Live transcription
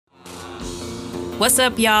What's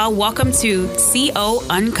up, y'all? Welcome to CO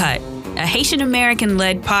Uncut, a Haitian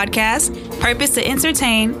American-led podcast, purpose to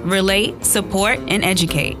entertain, relate, support, and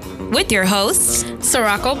educate. With your hosts,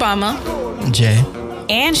 Sarac Obama, Jay,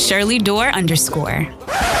 and Shirley Dorr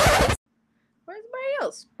 _. Where's everybody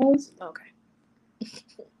else? Okay.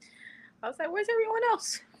 I was like, where's everyone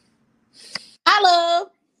else?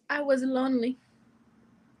 Hello. I was lonely.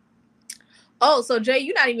 Oh, so Jay,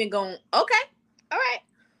 you're not even going. Okay. All right.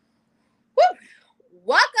 Woo.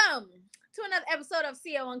 Welcome to another episode of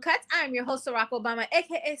CO Uncut. I'm your host, Sarac Obama,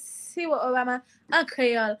 aka Siwa Obama, un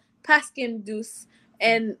Creole, Paskin Deuce.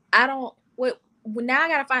 And I don't wait. Now I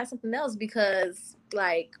gotta find something else because,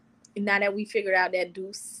 like, now that we figured out that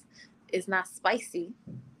Deuce is not spicy.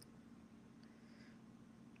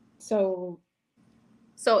 So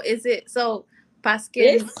is it so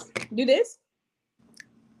Paskin? Do this?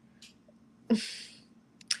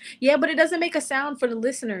 Yeah, but it doesn't make a sound for the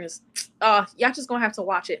listeners. Y'all just gonna have to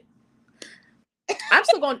watch it. I'm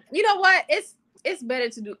still going. You know what? It's better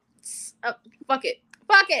to do. Fuck it.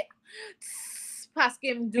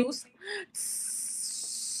 Paskin Deuce.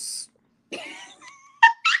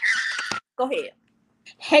 Go ahead.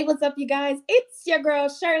 Hey, what's up, you guys? It's your girl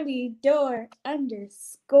Shirley Dorr _. I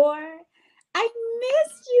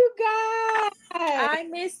missed you guys. I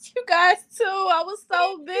missed you guys too. I was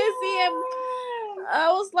so busy and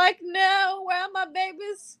I was like, no, where are my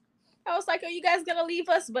babies? I was like, are you guys gonna leave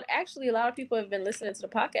us? But actually, a lot of people have been listening to the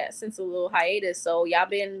podcast since a little hiatus, so y'all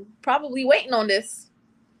been probably waiting on this.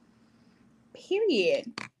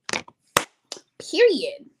 Period.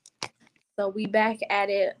 So we back at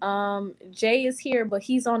it. Jay is here, but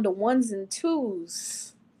he's on the ones and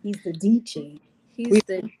twos. He's the DJ. He's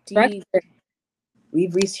the DJ. We've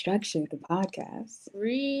restructured the podcast.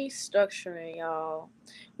 Restructuring, y'all,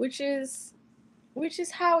 which is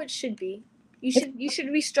how it should be. You should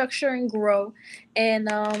restructure and grow. And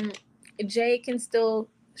Jay can still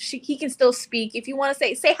he can still speak. If you want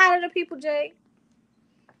to say hi to the people, Jay.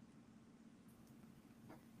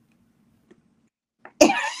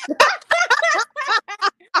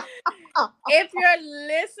 If you're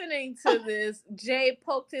listening to this, Jay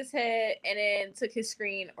poked his head and then took his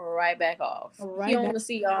screen right back off. He don't want to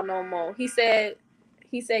see y'all no more. He said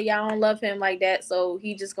y'all don't love him like that, so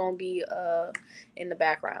he just gonna be in the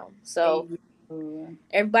background. So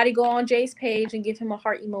everybody go on Jay's page and give him a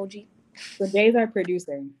heart emoji. So Jay's our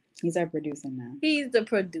producer. He's our producer now. He's the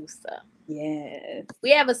producer. Yes.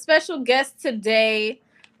 We have a special guest today.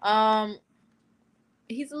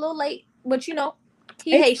 He's a little late, but you know,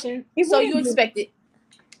 he's Haitian, so you expect it.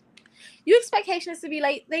 You expect Haitians to be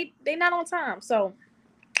late. They not on time. So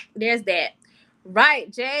there's that. Right,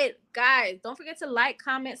 Jay. Guys, don't forget to like,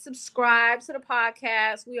 comment, subscribe to the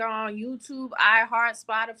podcast. We are on YouTube, iHeart,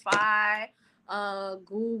 Spotify,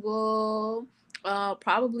 Google,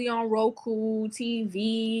 probably on Roku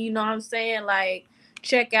TV. You know what I'm saying? Like,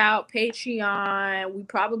 check out Patreon. We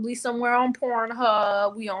probably somewhere on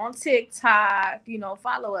Pornhub. We on TikTok. You know,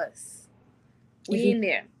 follow us. We in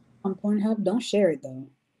there. On Pornhub, don't share it though.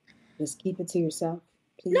 Just keep it to yourself,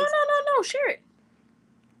 please. No. Share it.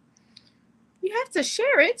 You have to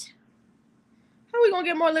share it. How are we gonna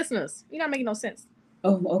get more listeners? You're not making no sense.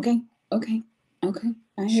 Oh, okay.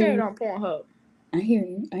 Share it on Pornhub. I hear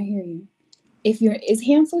you. Is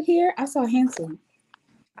Hansel here? I saw Hansel.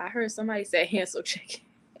 I heard somebody say Hansel check. Is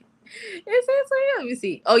Hansel here? Let me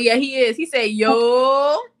see. Oh yeah, he is. He said,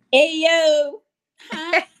 yo. Hey yo.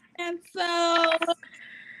 Hi,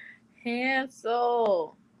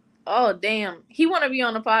 Hansel. Oh damn. He wanna be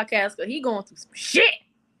on the podcast because he going through some shit.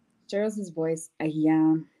 Charles's voice,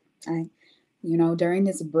 during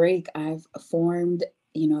this break, I've formed,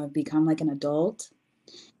 I've become like an adult,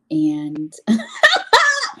 and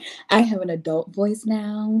I have an adult voice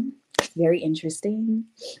now. It's very interesting.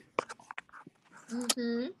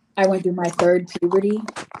 Mm-hmm. I went through my third puberty.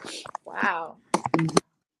 Wow.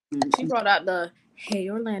 Mm-hmm. She brought out the Hey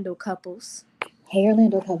Orlando couples.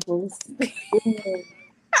 Period.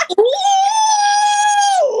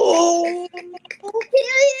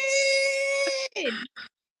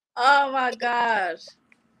 Oh my gosh.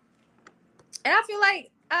 And I feel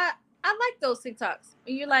like I like those TikToks.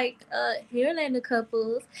 You're like, here Orlando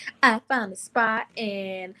couples, I found a spot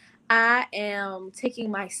and I am taking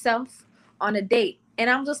myself on a date. And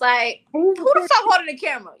I'm just like, who the fuck holding the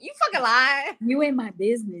camera? You fucking lying. You ain't my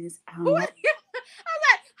business. I was like,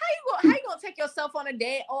 how you gonna take yourself on a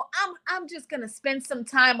date? Or I'm just gonna spend some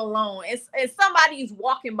time alone. It's somebody's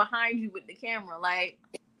walking behind you with the camera, like.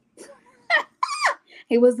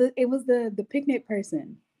 It was the picnic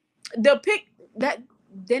person. The pic that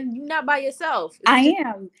then you're not by yourself. I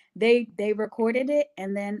am. They recorded it,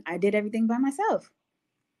 and then I did everything by myself.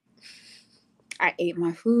 I ate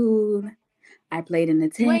my food. I played in the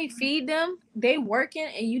tent. You ain't feed them. They working,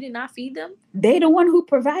 and you did not feed them. They the one who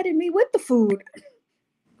provided me with the food.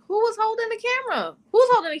 Who was holding the camera? Who's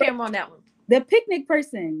holding the camera on that one? The picnic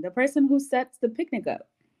person. The person who sets the picnic up.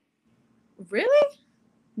 Really?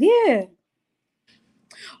 Yeah.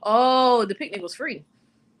 Oh, the picnic was free.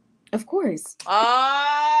 Of course. Oh,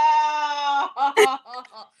 I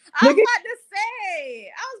was about to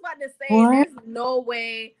say, what? There's no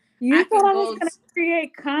way. You thought I was going to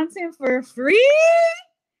create content for free?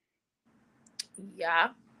 Yeah.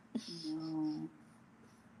 No.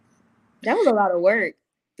 That was a lot of work.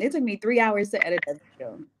 It took me 3 hours to edit that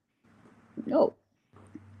video. No.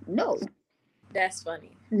 That's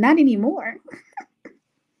funny. Not anymore.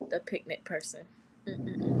 The picnic person.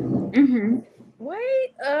 Mm-hmm.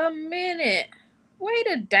 Wait a minute. Wait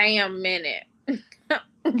a damn minute.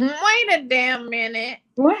 Wait a damn minute.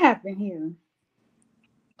 What happened here?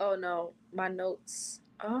 Oh no, my notes.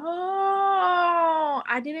 Oh,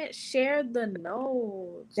 I didn't share the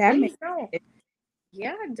notes. That makes sense.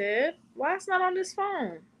 Yeah, I did. Why it's not on this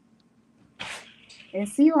phone? And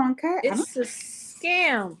see on cut. It's a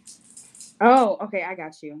scam. Oh, okay, I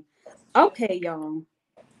got you. Okay, y'all.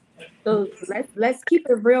 So let's keep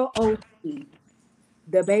it real OG.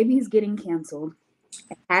 The baby's getting canceled.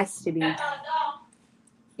 It has to be.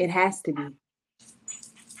 It has to be.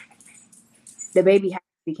 The baby has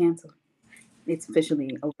to be canceled. It's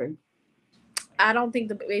officially over. I don't think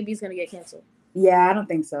the baby's gonna get canceled. Yeah, I don't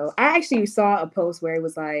think so. I actually saw a post where it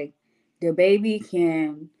was like, the baby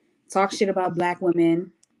can talk shit about Black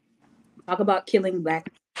women, talk about killing Black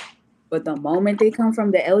people, but the moment they come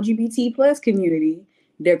from the LGBT plus community,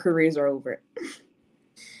 their careers are over.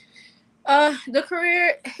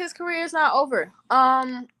 His career is not over.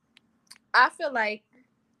 I feel like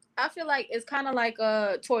it's kind of like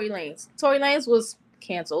Tory Lanez. Tory Lanez was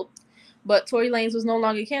canceled, but Tory Lanez was no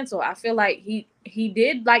longer canceled. I feel like he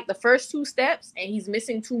did like the first 2 steps, and he's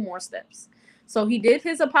missing 2 more steps. So he did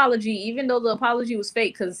his apology, even though the apology was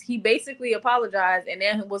fake, because he basically apologized and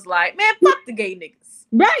then was like, "Man, fuck the gay niggas."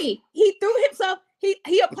 Right. He threw himself.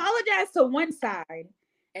 He apologized to one side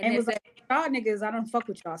and was said, like, "Y'all niggas, I don't fuck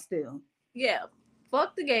with y'all still." Yeah,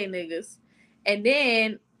 fuck the gay niggas. And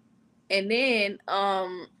then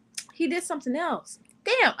he did something else.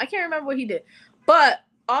 Damn, I can't remember what he did. But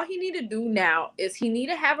all he need to do now is he need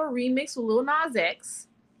to have a remix with Lil Nas X.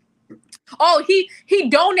 Oh, he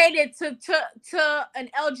donated to an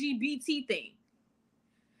LGBT thing.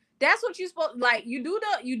 That's what you're supposed like. You do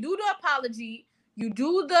the apology, you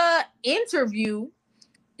do the interview,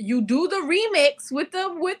 you do the remix with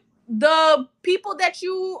the people that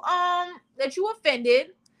you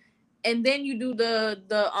offended, and then you do the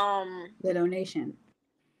donation.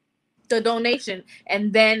 The donation,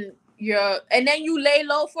 and then you lay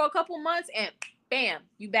low for a couple months, and bam,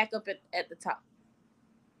 you back up at the top.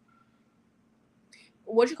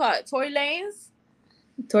 What you call it? Tory Lanez?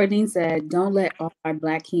 Tory Lanez said, "Don't let all our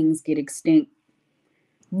Black kings get extinct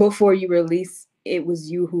before you release it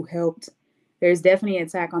was you who helped. There's definitely an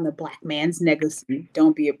attack on the Black man's legacy.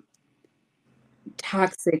 Don't be a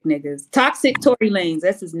toxic niggas." Toxic Tory Lanez,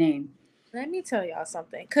 that's his name. Let me tell y'all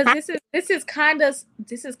something, because this is kind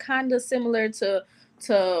of similar to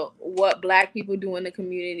what Black people do in the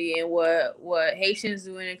community and what Haitians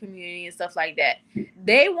do in the community and stuff like that.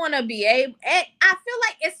 They want to be able, and I feel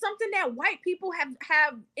like it's something that white people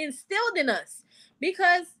have instilled in us,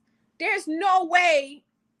 because there's no way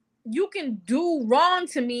you can do wrong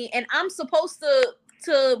to me and I'm supposed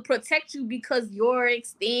to protect you because you're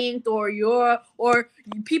extinct or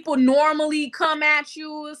people normally come at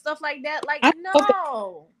you and stuff like that. Like,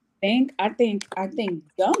 no. I think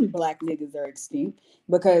dumb Black niggas are extinct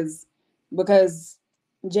because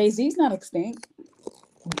Jay-Z's not extinct.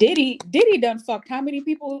 Diddy done fucked how many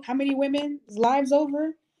women's lives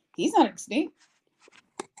over? He's not extinct.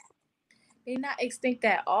 They're not extinct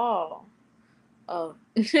at all. Oh.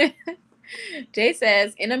 Jay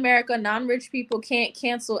says, in America, non-rich people can't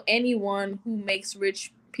cancel anyone who makes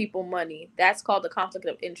rich people money. That's called the conflict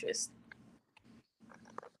of interest.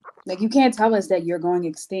 Like, you can't tell us that you're going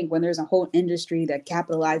extinct when there's a whole industry that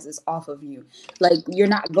capitalizes off of you. Like, you're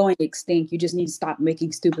not going extinct. You just need to stop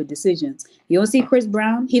making stupid decisions. You don't see Chris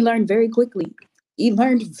Brown? He learned very quickly.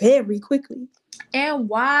 And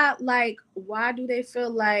why do they feel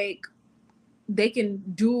like they can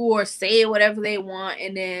do or say whatever they want,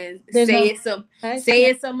 and then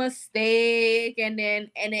it's a mistake, and then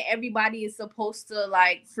everybody is supposed to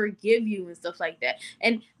like forgive you and stuff like that.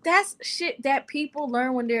 And that's shit that people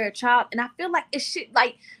learn when they're a child. And I feel like it's shit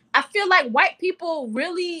like I feel like white people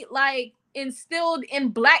really like instilled in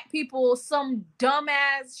black people some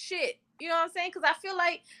dumbass shit. You know what I'm saying? Because I feel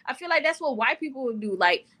like that's what white people would do.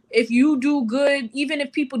 Like, if you do good, even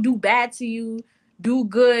if people do bad to you, do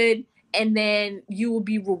good, and then you will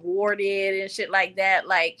be rewarded and shit like that.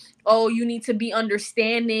 Like, oh, you need to be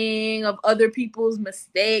understanding of other people's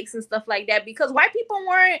mistakes and stuff like that, because white people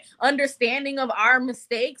weren't understanding of our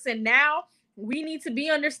mistakes, and now we need to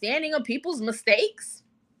be understanding of people's mistakes.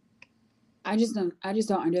 I just don't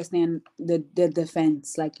understand the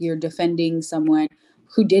defense. Like, you're defending someone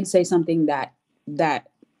who did say something that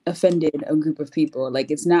offended a group of people.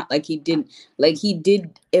 Like, it's not like he did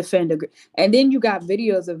offend a group. And then you got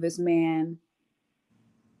videos of this man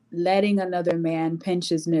letting another man pinch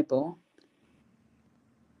his nipple.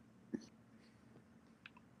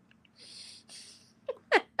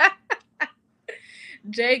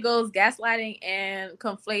 Jay goes, gaslighting and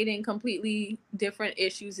conflating completely different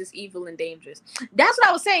issues is evil and dangerous. That's what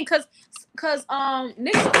I was saying, cause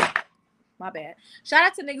niggas, my bad. Shout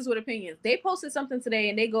out to niggas with opinions. They posted something today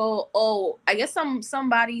and they go, oh, I guess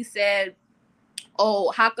somebody said, oh,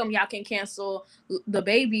 how come y'all can cancel the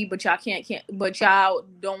baby, but y'all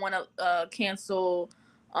don't want to cancel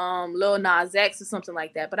Lil Nas X or something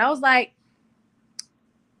like that. But I was like,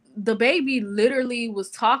 the baby literally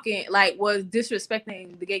was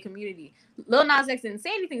disrespecting the gay community. Lil Nas X didn't say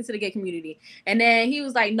anything to the gay community. And then he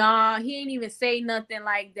was like, nah, he ain't even say nothing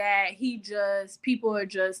like that. People are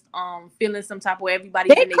just feeling some type of way.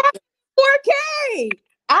 Everybody's in 4K.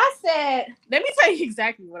 I said, let me tell you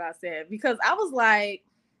exactly what I said, because I was like,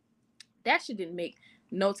 that shit didn't make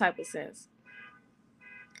no type of sense.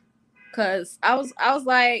 Cause I was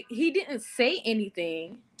like, he didn't say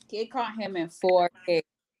anything. Kid caught him in 4K.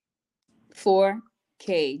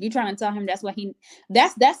 4K. You trying to tell him that's the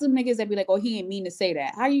niggas that be like, oh, he didn't mean to say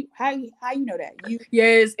that. How you know that?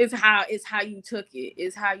 It's how you took it.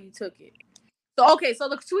 It's how you took it. So okay, so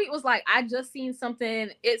the tweet was like, I just seen something.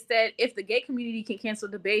 It said, if the gay community can cancel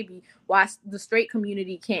the baby, why the straight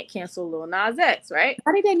community can't cancel Lil Nas X, right?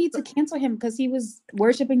 Why did they need to cancel him? Because he was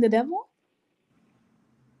worshiping the devil?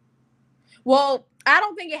 Well, I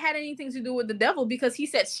don't think it had anything to do with the devil, because he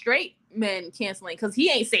said straight men canceling, because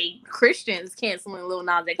he ain't say Christians canceling Lil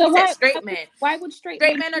Nas X. He said straight men. Why would straight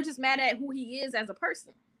men are just mad at who he is as a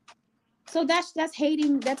person? So that's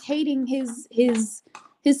hating his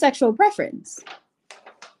sexual preference.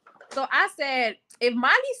 So I said, if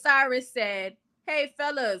Miley Cyrus said, hey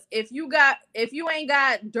fellas, if you ain't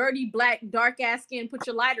got dirty black dark ass skin, put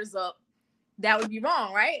your lighters up, that would be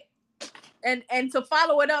wrong, right? And to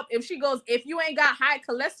follow it up, if she goes, if you ain't got high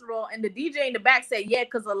cholesterol, and the DJ in the back said, yeah,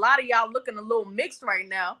 because a lot of y'all looking a little mixed right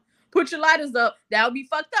now, put your lighters up, that would be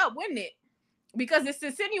fucked up, wouldn't it? Because it's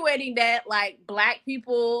insinuating that like black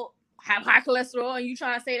people have high cholesterol, and you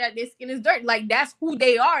trying to say that their skin is dirty. Like, that's who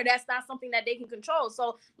they are. That's not something that they can control.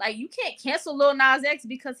 So like, you can't cancel Lil Nas X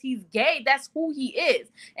because he's gay. That's who he is.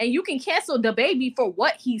 And you can cancel DaBaby for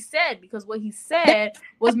what he said, because what he said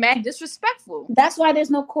was mad disrespectful. That's why there's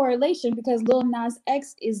no correlation, because Lil Nas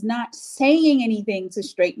X is not saying anything to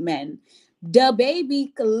straight men.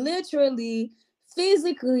 DaBaby literally,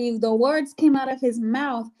 physically, the words came out of his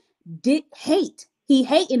mouth, did hate. He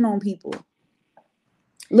hating on people.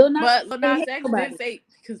 Lil Nas X did say,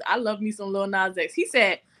 because I love me some Lil Nas X. He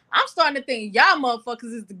said, I'm starting to think y'all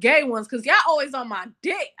motherfuckers is the gay ones, because y'all always on my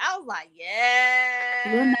dick. I was like, yes.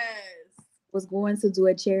 Lil Nas was going to do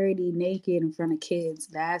a charity naked in front of kids.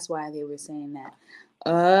 That's why they were saying that.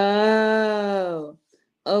 Oh,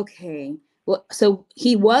 okay. Well, so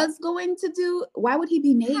he was going to do. Why would he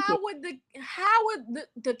be naked? How would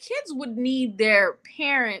the kids would need their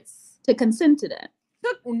parents to consent to that?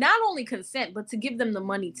 Not only consent, but to give them the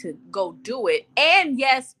money to go do it. And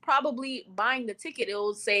yes, probably buying the ticket, it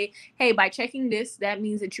will say, hey, by checking this, that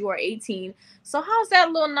means that you are 18. So how's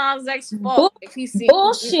that Lil Nas X fault if he's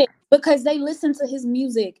bullshit? Because they listen to his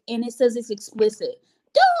music and it says it's explicit.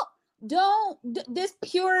 Don't this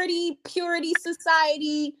purity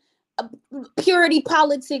society, purity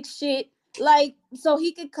politics shit. Like, so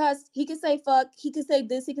he could cuss, he could say fuck, he could say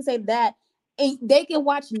this, he could say that. And they can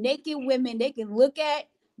watch naked women. They can look at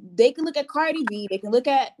Cardi B. They can look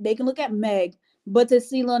at Meg. But to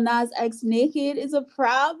see Lil Nas X naked is a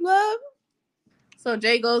problem. So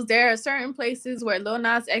Jay goes, there are certain places where Lil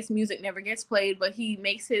Nas X music never gets played, but he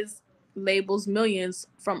makes his labels millions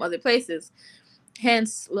from other places.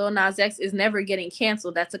 Hence, Lil Nas X is never getting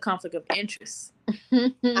canceled. That's a conflict of interest.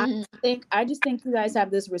 I just think you guys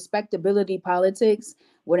have this respectability politics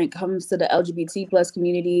when it comes to the LGBT plus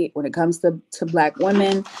community, when it comes to black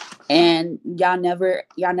women, and y'all never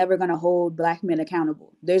gonna hold black men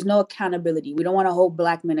accountable. There's no accountability. We don't want to hold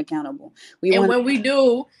black men accountable. And when we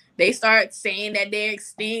do, they start saying that they're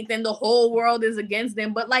extinct and the whole world is against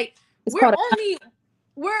them. But like, first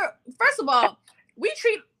of all, we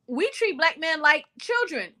treat black men like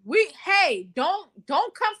children. Don't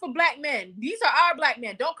come for black men. These are our black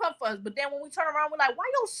men. Don't come for us. But then when we turn around, we're like, why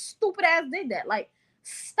your stupid ass did that? Like,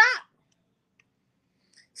 stop.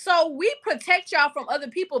 So we protect y'all from other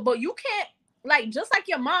people, but you can't, like, just like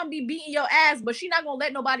your mom be beating your ass, but she not gonna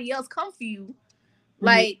let nobody else come for you.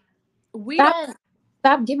 Like,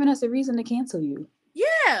 stop giving us a reason to cancel you.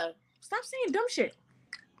 Yeah. Stop saying dumb shit.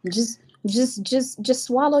 Just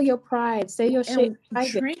swallow your pride. Say your shit.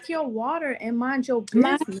 Drink your water and mind your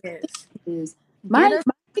business. Minding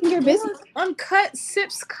your business. Uncut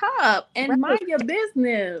Sips cup and mind your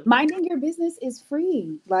business. Minding your business is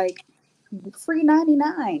free. Like, free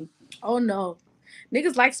 99. Oh no.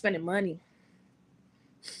 Niggas like spending money.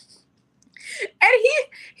 And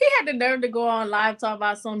he had the nerve to go on live talking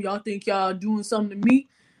about something. Y'all think y'all doing something to me?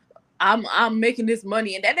 I'm making this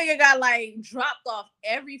money, and that nigga got like dropped off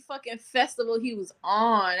every fucking festival he was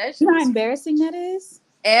on. That shit, how embarrassing that is.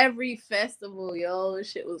 Every festival, yo, this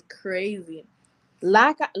shit was crazy.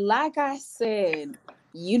 Like I said,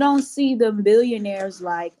 you don't see the billionaires.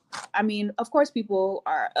 Like, I mean, of course, people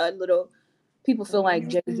feel like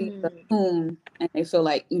Jay-Z's a coon, and they feel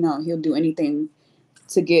like, you know, he'll do anything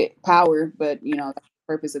to get power, but you know, that's the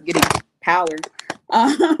purpose of getting power.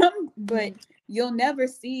 But you'll never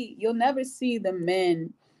see the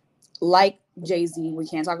men like Jay-Z. We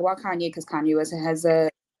can't talk about Kanye because Kanye has a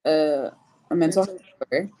mental health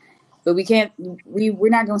disorder. But we're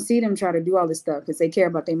not gonna see them try to do all this stuff because they care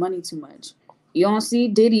about their money too much. You don't see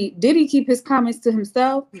Diddy keep his comments to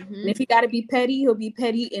himself, and if he gotta be petty, he'll be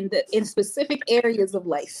petty in specific areas of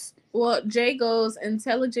life. Well, Jay goes,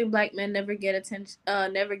 intelligent black men never get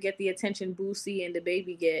the attention Boosie and the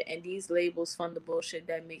baby get, and these labels fund the bullshit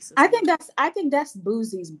that makes us. I think that's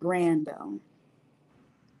Boosie's brand though.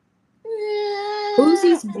 Yeah.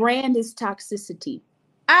 Boosie's brand is toxicity.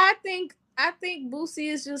 I think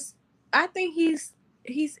Boosie is just. I think he's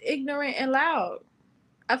ignorant and loud.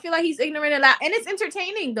 I feel like he's ignorant and loud, and it's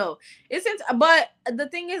entertaining though. But the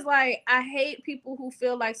thing is, like, I hate people who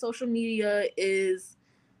feel like social media is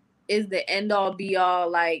the end all be all.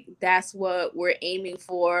 Like, that's what we're aiming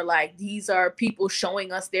for. Like, these are people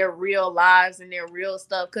showing us their real lives and their real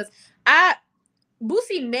stuff. Because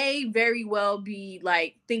Boosie may very well be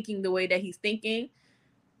like thinking the way that he's thinking.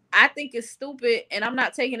 I think it's stupid, and I'm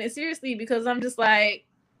not taking it seriously because I'm just like,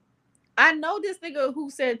 I know this nigga who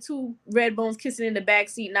said two red bones kissing in the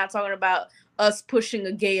backseat, not talking about us pushing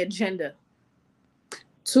a gay agenda.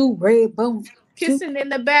 Two red bones kissing in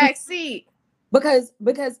the backseat. Because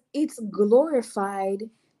it's glorified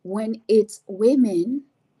when it's women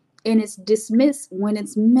and it's dismissed when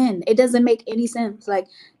it's men. It doesn't make any sense. Like,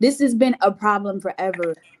 this has been a problem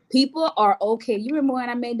forever. People are okay. You remember when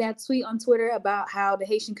I made that tweet on Twitter about how the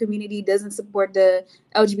Haitian community doesn't support the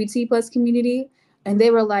LGBT plus community? And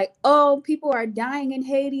they were like, oh, people are dying in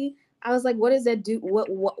Haiti. I was like, what does that do?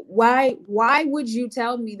 Why would you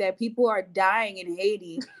tell me that people are dying in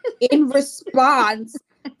Haiti in response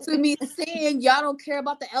to me saying y'all don't care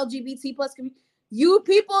about the LGBT plus community? You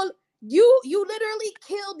people, you literally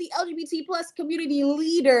killed the LGBT plus community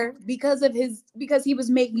leader because he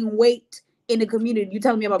was making weight in the community. You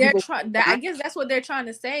telling me about people? I guess that's what they're trying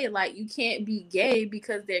to say. Like, you can't be gay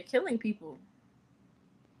because they're killing people.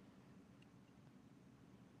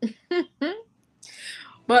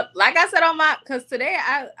 But like I said because today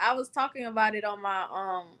I was talking about it on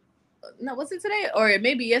my no, was it today or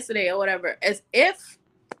maybe yesterday or whatever, as if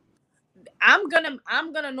I'm gonna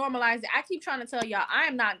normalize it. I keep trying to tell y'all I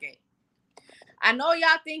am not gay. I know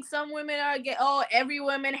y'all think some women are gay. Oh, every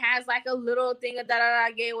woman has like a little thing of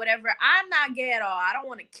gay, whatever. I'm not gay at all. I don't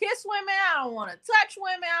want to kiss women. I don't want to touch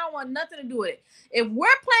women. I don't want nothing to do with it. If we're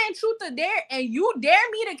playing truth or dare and you dare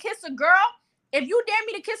me to kiss a girl,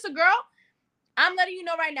 I'm letting you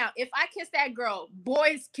know right now, if I kiss that girl,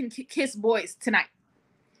 boys can kiss boys tonight.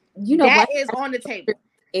 You know that is on the table.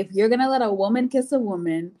 If you're gonna let a woman kiss a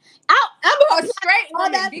woman, I'm a straight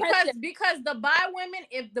woman because the bi women,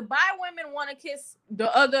 if the bi women want to kiss the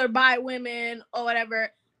other bi women or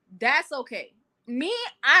whatever, that's okay. Me,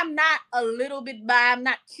 I'm not a little bit bi. I'm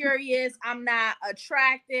not curious. I'm not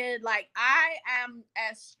attracted. Like, I am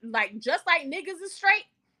as like just like niggas is straight.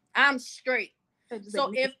 I'm straight.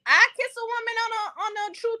 So if I kiss a woman on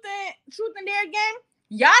a truth and dare game,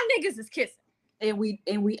 y'all niggas is kissing. And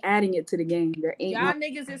we adding it to the game. There ain't y'all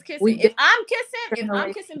niggas is kissing. If I'm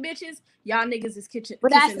kissing bitches, y'all niggas is kissing.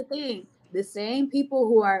 But that's the thing. The same people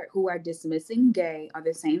who are dismissing gay are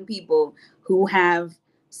the same people who have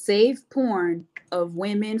saved porn of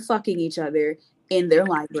women fucking each other in their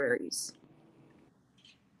libraries.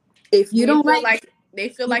 If you don't like they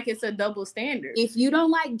feel like it's a double standard. If you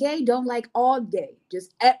don't like gay, don't like all gay.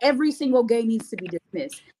 Just every single gay needs to be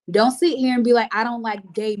dismissed. Don't sit here and be like, I don't like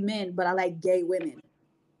gay men, but I like gay women.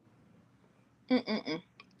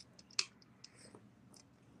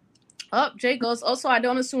 Oh, Jay goes, also, I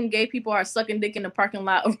don't assume gay people are sucking dick in the parking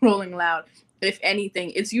lot or rolling loud. If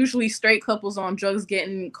anything, it's usually straight couples on drugs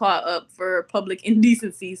getting caught up for public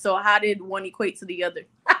indecency. So how did one equate to the other?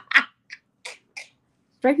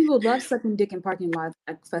 Straight people love sucking dick in parking lots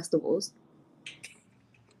at festivals.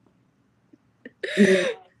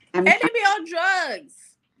 And they be on drugs.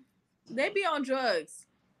 They be on drugs.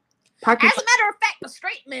 As a matter of fact, a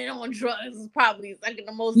straight man on drugs is probably sucking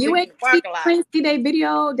the most dick in the parking lot. You see that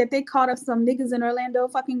video that they caught up some niggas in Orlando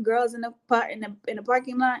fucking girls in the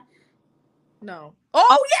parking lot? No.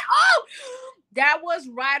 Oh yeah. Oh, that was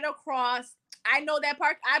right across. I know that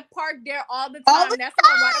park. I park there all the time. That's the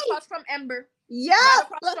one right across from Ember. Yeah. Right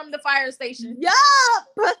across from the fire station. Yeah.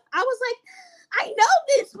 But I was like, I know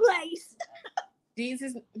this place.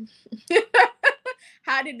 Jesus.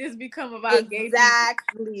 How did this become about gay people?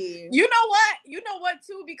 Exactly. You know what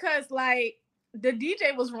too? Because like the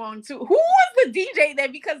DJ was wrong too. Who was the DJ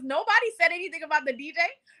then? Because nobody said anything about the DJ.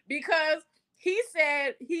 Because he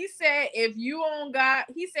said if you don't got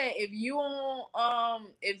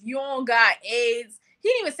AIDS, he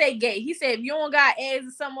didn't even say gay. He said if you don't got AIDS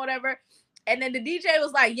or something, whatever. And then the DJ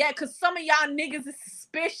was like, yeah, because some of y'all niggas is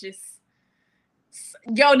suspicious.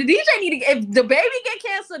 Yo, the DJ need to, if the baby get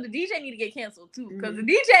canceled, the DJ need to get canceled too. Because the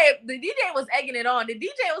DJ was egging it on. The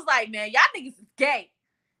DJ was like, man, y'all niggas is gay.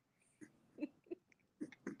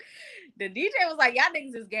 The DJ was like, y'all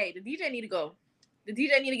niggas is gay. The DJ need to go. The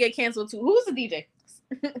DJ need to get canceled too. Who's the DJ?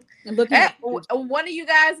 One of you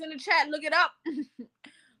guys in the chat, look it up.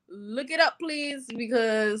 Look it up, please,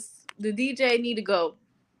 because the DJ need to go.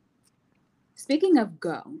 Speaking of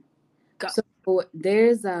go. So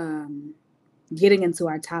there's getting into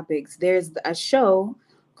our topics. There's a show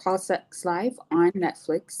called Sex Life on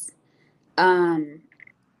Netflix. And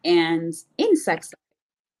in Sex Life,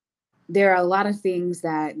 there are a lot of things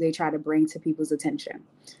that they try to bring to people's attention.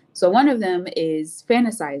 So one of them is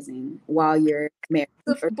fantasizing while you're married.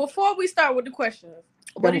 Before we start with the questions,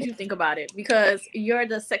 what did you think about it? Because you're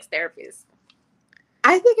the sex therapist.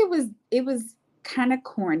 I think it was kind of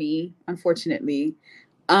corny, unfortunately.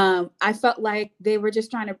 I felt like they were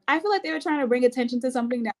trying to bring attention to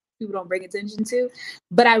something that people don't bring attention to.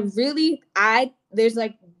 But there's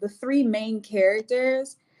like the three main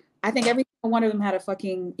characters. I think every single one of them had a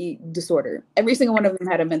fucking disorder. Every single one of them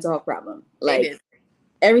had a mental health problem. Like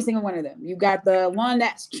every single one of them. You got the one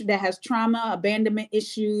that has trauma, abandonment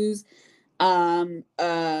issues,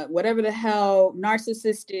 whatever the hell,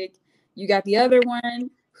 narcissistic. You got the other one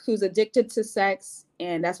who's addicted to sex,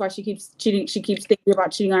 and that's why she keeps cheating. She keeps thinking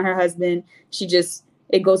about cheating on her husband.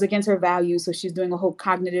 It goes against her values, so she's doing a whole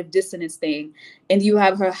cognitive dissonance thing. And you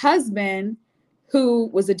have her husband who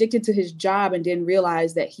was addicted to his job and didn't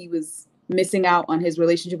realize that he was missing out on his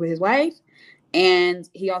relationship with his wife. And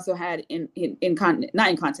he also had not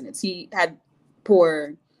incontinence. He had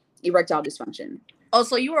poor erectile dysfunction. Oh,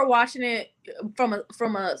 so you were watching it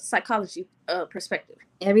from a psychology perspective.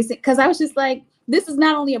 Everything, because I was just like, this is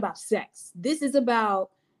not only about sex. This is about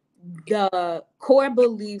the core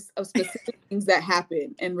beliefs of specific things that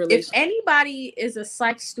happen in relationships. If anybody is a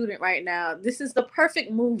psych student right now, this is the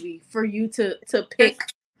perfect movie for you to pick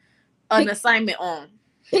an assignment on.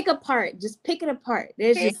 Pick apart. Just pick it apart.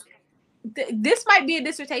 This might be a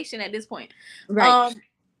dissertation at this point. Right.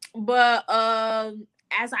 But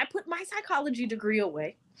as I put my psychology degree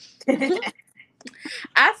away,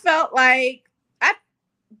 I felt like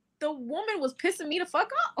the woman was pissing me the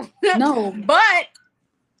fuck off. No. But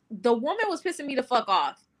the woman was pissing me the fuck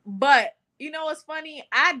off. But you know what's funny?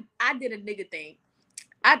 I did a nigga thing.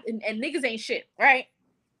 And niggas ain't shit, right?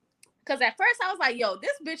 Because at first I was like, yo,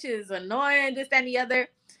 this bitch is annoying, this, that, and the other.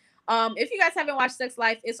 If you guys haven't watched Sex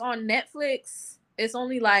Life, it's on Netflix. It's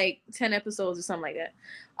only like 10 episodes or something like that.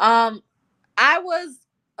 I was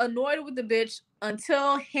annoyed with the bitch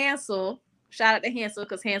until Hansel, shout out to Hansel,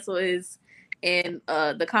 because Hansel is in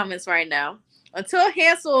the comments right now. Until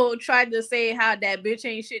Hansel tried to say how that bitch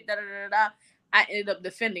ain't shit, I ended up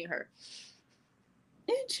defending her.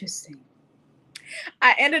 Interesting.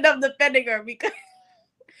 I ended up defending her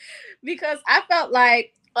because I felt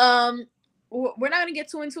like we're not gonna get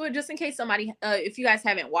too into it just in case somebody if you guys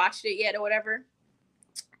haven't watched it yet or whatever.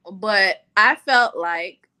 But I felt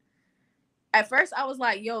like at first I was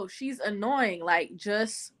like, yo, she's annoying. Like,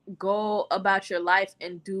 just go about your life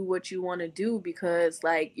and do what you want to do, because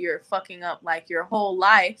like you're fucking up like your whole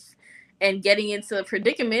life and getting into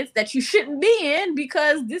predicaments that you shouldn't be in,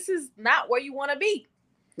 because this is not where you want to be.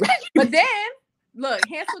 But then look,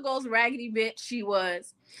 Hansel goes raggedy bitch she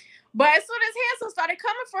was. But as soon as Hansel started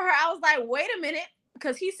coming for her, I was like, wait a minute.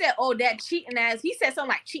 Because he said, oh, that cheating ass. He said something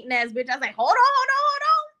like cheating ass bitch. I was like, hold on.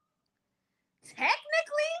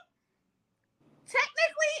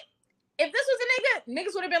 Technically, if this was a nigga,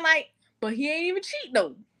 niggas would have been like, but he ain't even cheat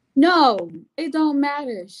though. No, it don't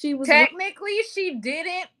matter. She was technically she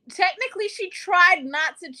didn't. Technically, she tried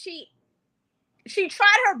not to cheat. She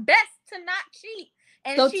tried her best to not cheat,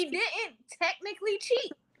 and so she didn't technically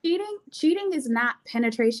cheat. Cheating is not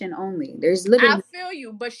penetration only. There's literally. I feel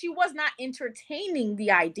you, but she was not entertaining the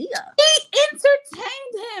idea. She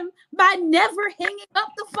entertained him by never hanging up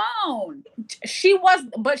the phone. She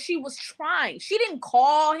was trying. She didn't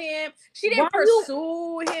call him. She didn't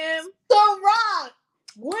pursue him. Ciroc,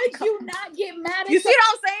 would you not get mad at you? See what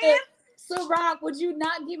I'm saying? Ciroc, would you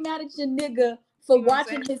not get mad at your nigga for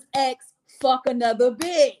watching his ex fuck another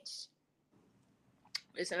bitch?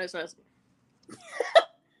 Listen.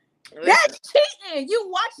 That's cheating. You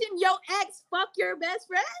watching your ex fuck your best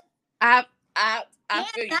friend? I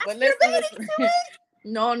feel you, but listen.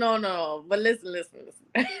 No. But listen.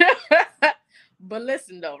 But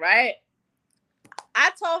listen though, right?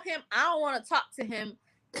 I told him I don't want to talk to him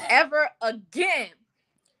ever again.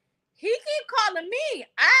 He keep calling me.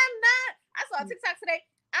 I saw a TikTok today.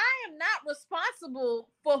 I am not responsible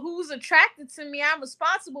for who's attracted to me. I'm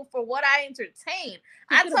responsible for what I entertain.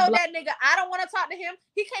 I told that nigga I don't want to talk to him.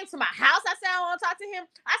 He came to my house. I said I want to talk to him.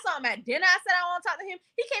 I saw him at dinner. I said I want to talk to him.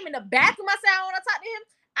 He came in the bathroom. I said I want to talk to him.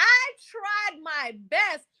 I tried my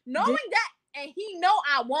best, knowing that, and he know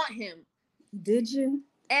I want him. Did you?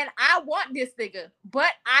 And I want this nigga,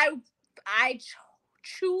 but I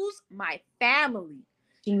choose my family.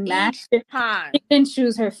 She matched it. She didn't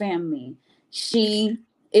choose her family.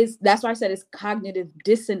 That's why I said it's cognitive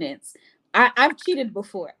dissonance. I've cheated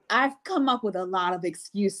before. I've come up with a lot of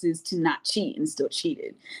excuses to not cheat and still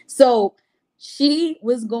cheated. So she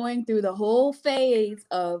was going through the whole phase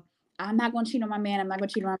of, I'm not going to cheat on my man. I'm not going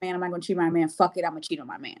to cheat on my man. I'm not going to cheat on my man. Fuck it. I'm going to cheat on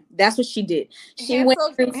my man. That's what she did.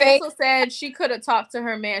 Hansel said she could have talked to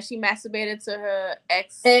her man. She masturbated to her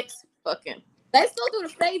ex. Fucking. Let's go through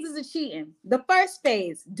the phases of cheating. The first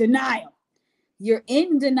phase, denial. You're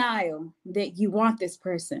in denial that you want this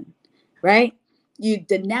person, right? You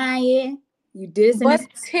deny it. You did. But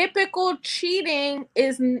typical cheating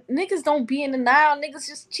is niggas don't be in denial. Niggas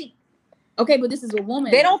just cheat. Okay, but this is a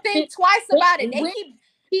woman. They don't think twice about it. They when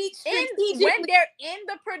they're in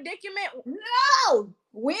the predicament. No,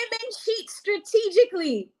 women cheat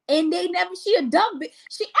strategically, and she a dumb bitch.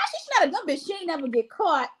 She's not a dumb bitch. She ain't never get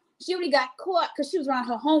caught. She only got caught because she was around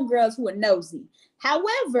her homegirls who are nosy.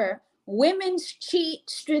 However, women cheat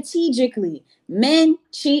strategically. Men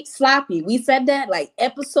cheat sloppy. We said that like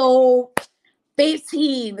episode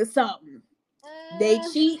 15 or something. They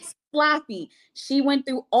cheat sloppy. She went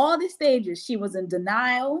through all the stages. She was in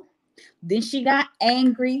denial. Then she got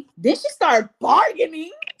angry. Then she started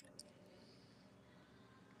bargaining.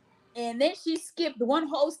 And then she skipped one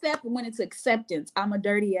whole step and went into acceptance. I'm a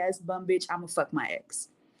dirty ass bum bitch. I'm gonna fuck my ex.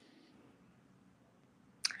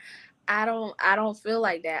 I don't feel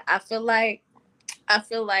like that. I feel like if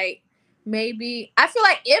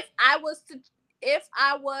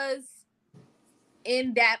I was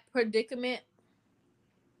in that predicament,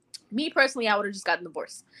 me personally, I would have just gotten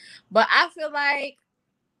divorced. But I feel like,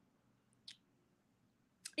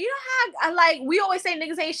 you know how we always say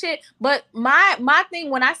niggas ain't shit, but my thing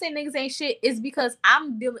when I say niggas ain't shit is because I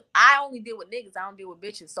only deal with niggas. I don't deal with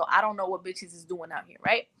bitches, so I don't know what bitches is doing out here,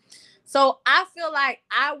 right? So I feel like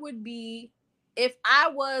I would be, if I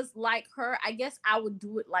was like her, I guess I would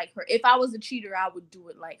do it like her. If I was a cheater, I would do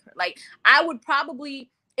it like her. Like it would probably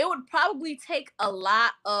take a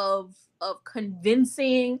lot of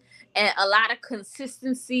convincing and a lot of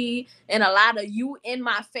consistency and a lot of you in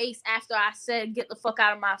my face after I said get the fuck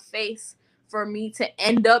out of my face for me to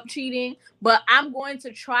end up cheating. But I'm going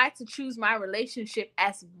to try to choose my relationship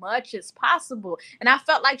as much as possible. And I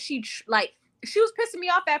felt like she was pissing me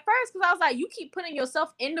off at first because I was like, you keep putting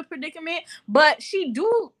yourself in the predicament, but she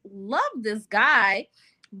do love this guy,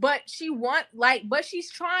 but she's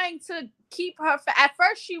trying to keep her. At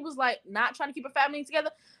first, she was like not trying to keep her family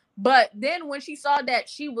together, but then when she saw that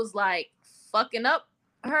she was like fucking up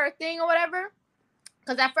her thing or whatever.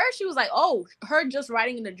 Because at first she was like, oh, her just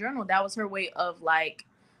writing in the journal, that was her way of like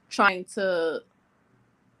trying to,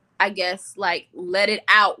 I guess, like let it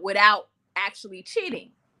out without actually cheating,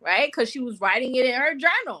 right? Because she was writing it in her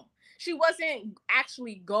journal. She wasn't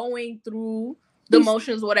actually going through the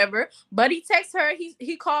motions, whatever. But he texted her,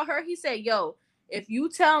 he called her, he said, yo, if you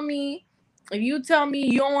tell me you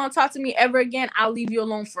don't want to talk to me ever again, I'll leave you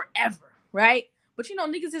alone forever, right? But you know,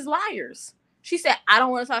 niggas is liars. She said, I don't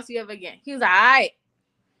want to talk to you ever again. He was like, all right.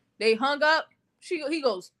 They hung up. He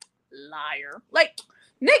goes, liar. Like,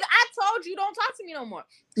 nigga, I told you don't talk to me no more.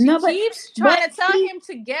 She keeps trying to tell him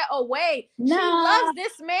to get away. She loves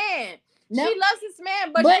this man. She loves this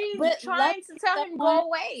man, but she's trying to tell him go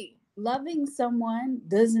away. Loving someone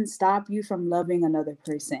doesn't stop you from loving another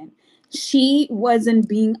person. She wasn't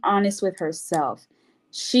being honest with herself.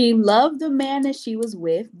 She loved the man that she was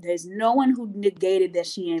with. There's no one who negated that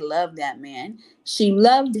she ain't loved that man. She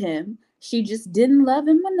loved him. She just didn't love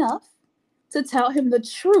him enough to tell him the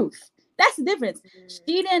truth. That's the difference.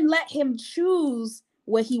 She didn't let him choose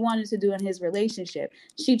what he wanted to do in his relationship.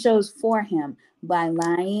 She chose for him by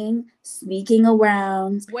lying, sneaking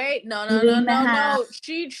around. Wait, no.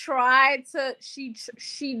 She tried to. She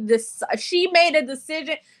made a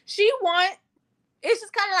decision. It's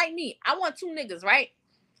just kind of like me. I want 2 niggas, right?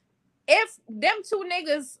 If them 2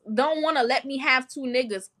 niggas don't want to let me have 2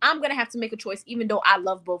 niggas, I'm going to have to make a choice, even though I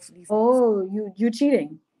love both of these niggas. Oh, you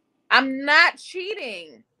cheating. I'm not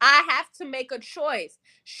cheating. I have to make a choice.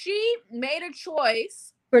 She made a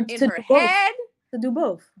choice in her head to do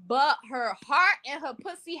both. But her heart and her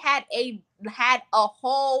pussy had a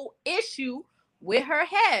whole issue with her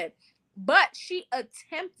head. But she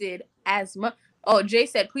attempted as much. Oh, Jay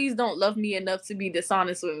said, please don't love me enough to be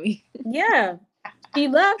dishonest with me. Yeah. She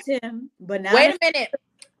loved him, but now wait a minute.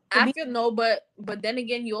 I feel no, but then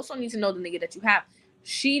again, you also need to know the nigga that you have.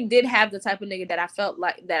 She did have the type of nigga that I feel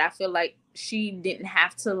like she didn't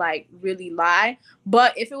have to like really lie.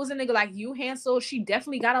 But if it was a nigga like you, Hansel, she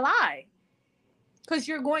definitely gotta lie. Cause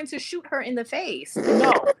you're going to shoot her in the face.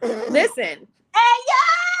 No. Listen. Hey yo!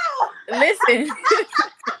 Listen.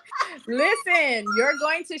 Listen, you're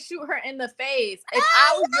going to shoot her in the face. If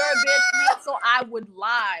I was your bitch, Hansel, I would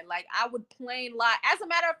lie. Like, I would plain lie. As a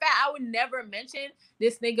matter of fact, I would never mention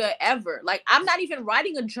this nigga ever. Like, I'm not even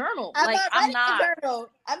writing a journal. I'm not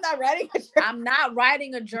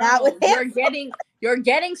writing a journal. You're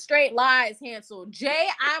getting straight lies, Hansel. Jay,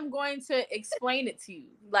 I'm going to explain it to you.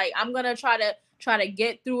 Like, I'm gonna try to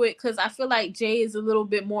get through it because I feel like Jay is a little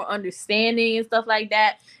bit more understanding and stuff like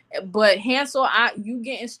that. But Hansel, you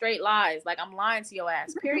getting straight lies. Like, I'm lying to your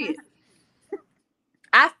ass, period.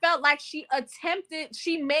 I felt like she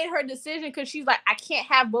made her decision because she's like, I can't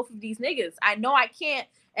have both of these niggas. I know I can't.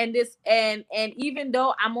 And even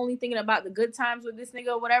though I'm only thinking about the good times with this nigga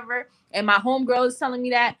or whatever, and my homegirl is telling me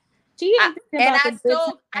that, I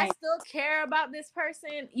still care about this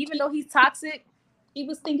person, even though he's toxic. She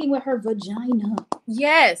was thinking with her vagina.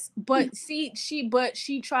 Yes, but she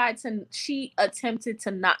attempted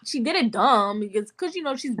to not. She did it dumb because you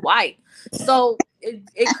know she's white, so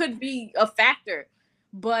it could be a factor.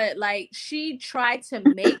 But like she tried to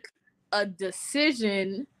make a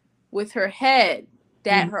decision with her head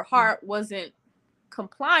that her heart wasn't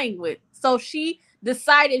complying with. So she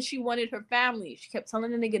decided she wanted her family. She kept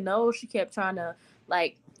telling the nigga no. She kept trying to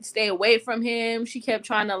like stay away from him. She kept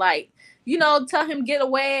trying to like, you know, tell him get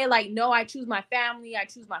away. Like, no, I choose my family. I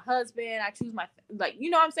choose my husband. I choose my, like,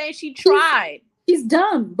 you know what I'm saying? She tried. She's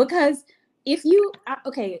dumb because if you,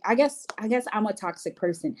 okay, I guess I'm a toxic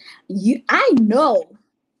person. I know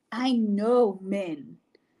men.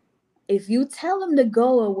 If you tell them to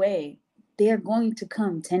go away, they're going to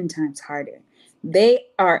come 10 times harder. They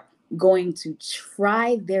are going to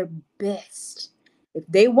try their best. If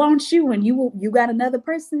they want you and you got another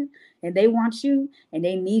person and they want you and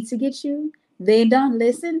they need to get you, they don't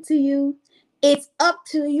listen to you. It's up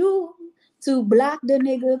to you to block the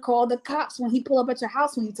nigga, call the cops when he pull up at your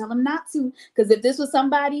house when you tell him not to. Because if this was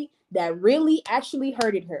somebody that really actually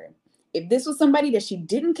hurted her, if this was somebody that she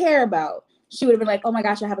didn't care about, she would have been like, oh my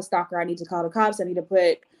gosh, I have a stalker. I need to call the cops. I need to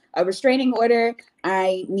put a restraining order.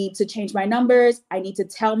 I need to change my numbers. I need to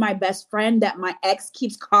tell my best friend that my ex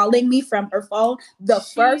keeps calling me from her phone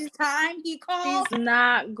first time he called. She's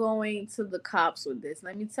not going to the cops with this.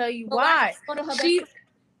 Let me tell you why.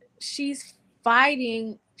 She's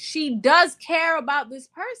fighting. She does care about this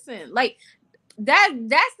person. Like that's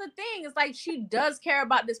the thing. It's like she does care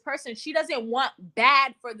about this person. She doesn't want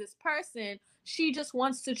bad for this person. She just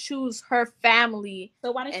wants to choose her family.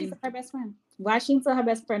 So why did she tell her best friend? Why she tell her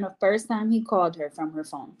best friend the first time he called her from her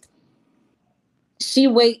phone? she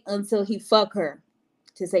wait until he fuck her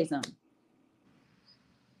to say something.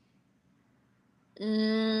 I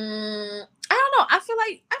don't know. I feel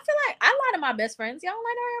like I lie to my best friends. Y'all don't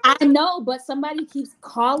lie to her? I know, but somebody keeps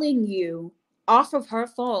calling you off of her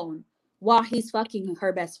phone while he's fucking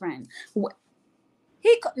her best friend.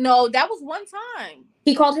 No, that was one time.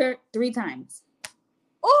 He called her 3 times.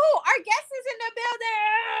 Oh, our guest is in the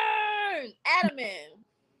building. Adaman.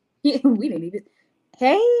 We didn't even.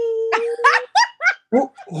 Hey.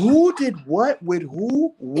 Who did what with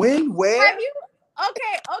who? When? Where? Have you?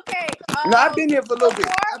 Okay. No, I've been here for a little bit.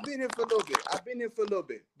 I've been here for a little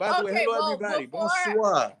bit. By the way, hello everybody.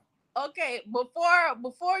 Bonsoir. Okay,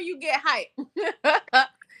 before you get hyped.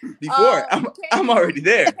 I'm already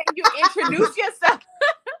there. Can you introduce yourself?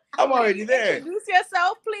 I'm already there. Introduce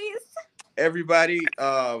yourself, please. Everybody,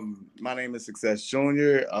 my name is Success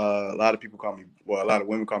Junior. A lot of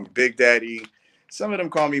women call me Big Daddy. Some of them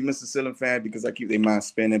call me Mr. Ceiling Fan because I keep their mind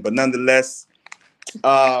spinning. But nonetheless,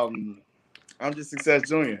 I'm just Success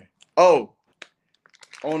Junior. Oh,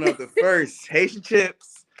 owner of the first Haitian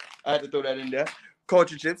Chips. I had to throw that in there.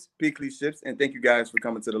 Culture Chips, Peakley Chips, and thank you guys for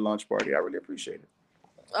coming to the launch party. I really appreciate it.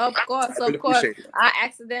 Of course. I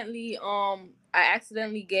accidentally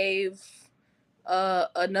gave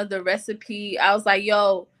another recipe. I was like,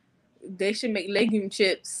 yo, they should make legume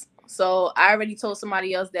chips. So I already told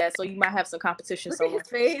somebody else that, so you might have some competition. Look at his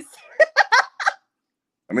face.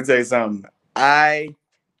 Let me tell you something.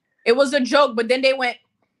 It was a joke, but then they went.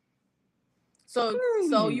 So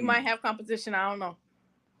you might have competition. I don't know.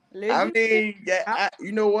 I mean, yeah,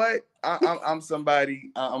 you know what? I'm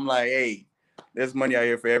somebody. I'm like, hey, there's money out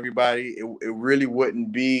here for everybody. It really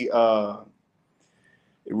wouldn't be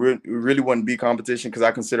really wouldn't be competition because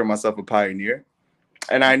I consider myself a pioneer,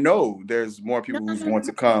 and I know there's more people who want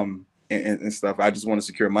to come and stuff. I just want to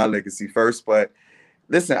secure my legacy first. But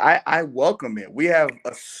listen, I welcome it. We have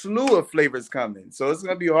a slew of flavors coming, so it's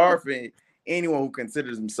gonna be hard for anyone who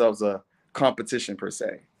considers themselves a competition per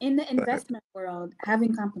se. In the investment world,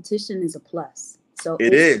 having competition is a plus. So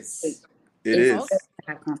it is. It is.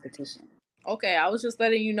 Have competition. Okay, I was just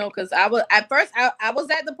letting you know because I was at first I was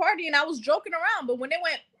at the party and I was joking around, but when they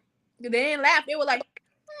didn't laugh. They were like,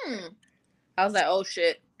 I was like, oh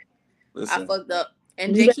shit, listen. I fucked up.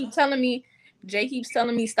 And Jay keeps telling me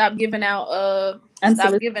stop giving out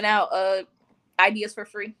ideas for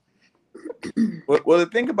free. Well, the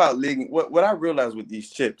thing about league, what I realized with these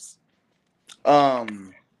chips,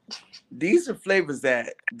 these are flavors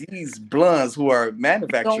that these blondes who are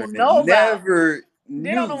manufacturing never knew.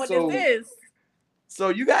 They don't know what this is. So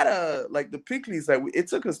you gotta like the Peakleys. Like it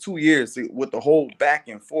took us 2 years with the whole back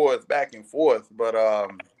and forth. But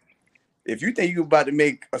if you think you're about to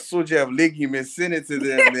make a soja of legume and send it to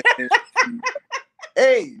them,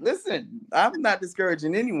 hey, listen, I'm not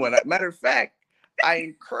discouraging anyone. Matter of fact, I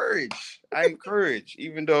encourage.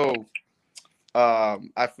 Even though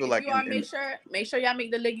I feel like make sure y'all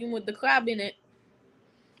make the legume with the crab in it.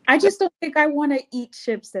 I just don't think I want to eat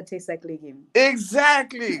chips that taste like legume.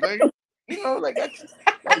 Exactly. Like, you know, like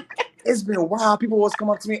it's been a while. People always come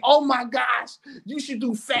up to me, oh my gosh, you should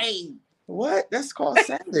do fade. What? That's called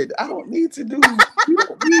salad. I don't need to do. You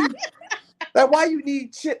don't need, like, why you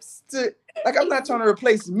need chips to? Like, I'm not trying to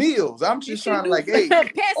replace meals. I'm just trying to like, hey,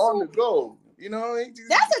 on the go. You know,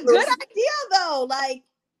 that's a good idea though. Like,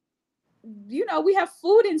 you know, we have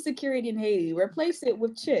food insecurity in Haiti. Replace it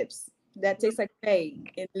with chips that taste like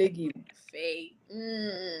fade and legume. Fade.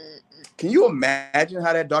 Can you imagine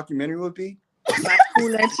how that documentary would be? My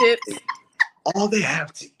food and chips. All they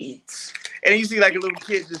have to eat. And then you see like a little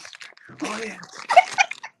kid just, oh yeah.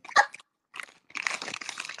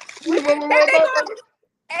 And in that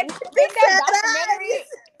documentary,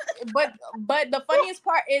 but the funniest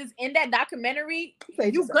part is in that documentary,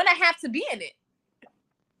 you're gonna have to be in it.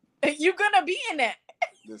 You're gonna be in it.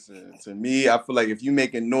 Listen, to me, I feel like if you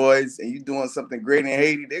making noise and you doing something great in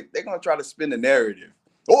Haiti, they're gonna try to spin the narrative.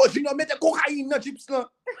 Oh, you know, cocaine, chips. Oh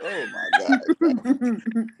my god.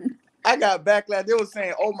 I got backlash. They were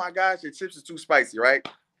saying, oh my gosh, your chips are too spicy, right?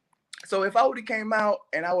 So if I would have came out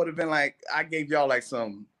and I would have been like, I gave y'all like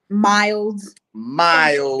some mild,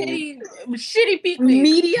 shitty Peakley,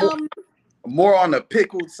 medium, more on the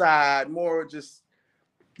pickled side, more just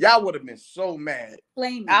y'all would have been so mad.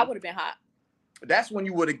 Flaming. I would have been hot. That's when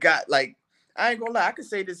you would have got like, I ain't gonna lie, I could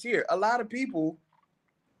say this here. A lot of people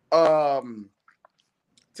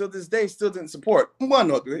till this day still didn't support.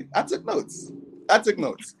 I took notes.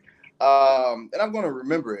 And I'm gonna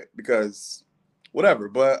remember it because whatever.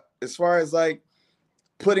 But as far as like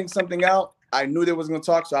putting something out, I knew they was gonna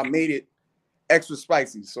talk, so I made it extra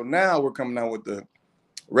spicy. So now we're coming out with the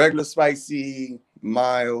regular spicy,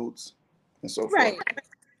 mild, and so forth. Right.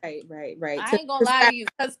 I ain't gonna lie to you,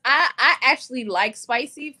 because I actually like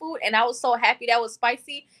spicy food, and I was so happy that was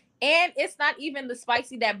spicy. And it's not even the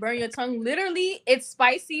spicy that burn your tongue. Literally, it's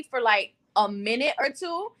spicy for like a minute or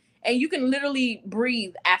two, and you can literally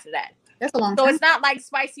breathe after that. That's a long So time. it's not like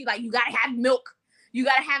spicy, like you gotta have milk. You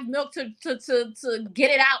gotta have milk to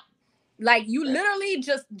get it out. Like you literally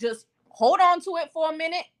just hold on to it for a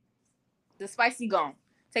minute. The spicy gone.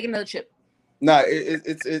 Take another chip. Nah,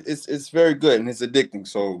 it's very good and it's addicting.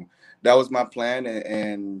 So that was my plan,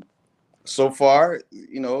 and so far,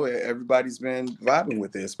 you know, everybody's been vibing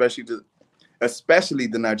with it, especially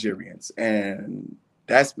the Nigerians, and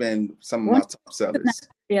that's been some of my top sellers.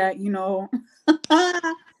 Yeah, you know,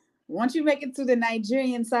 once you make it to the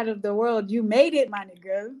Nigerian side of the world, you made it, my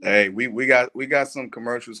nigga. Hey, we got some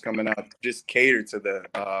commercials coming out just catered to the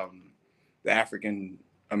African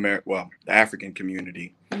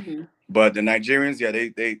community. Mm-hmm. But the Nigerians, yeah,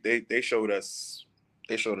 they showed us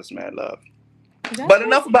mad love. But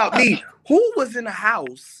enough about me. Who was in the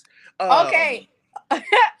house? Okay.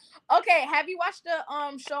 Okay. Have you watched the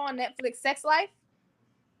show on Netflix, Sex Life?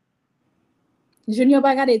 Junior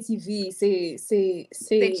pas regardé TV, c'est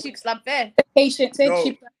Chips la paix. patient, c'est No.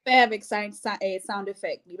 cheap affaire avec sound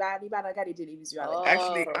effect. Il va regarder télévision. Oh.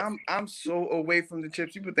 Actually, I'm so away from the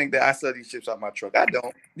chips. People think that I sell these chips out my truck. I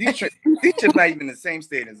don't. These chips not even in the same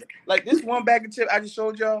state as like this one bag of chips I just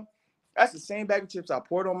showed y'all. That's the same bag of chips I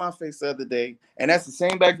poured on my face the other day, and that's the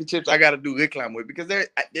same bag of chips I got to do reclam with because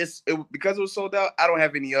because it was sold out. I don't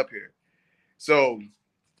have any up here. So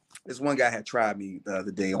this one guy had tried me the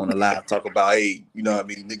other day on the live talk about, hey, you know what I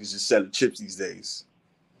mean? Niggas just selling chips these days.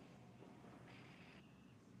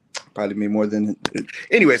 Probably made more than.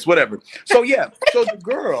 Anyways, whatever. So yeah, so the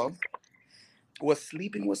girl was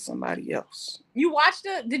sleeping with somebody else. You watched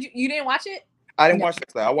it? You didn't watch it? I didn't watch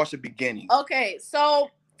the. I watched the beginning. Okay,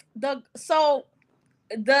 so the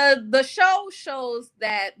show shows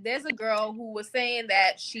that there's a girl who was saying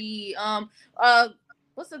that she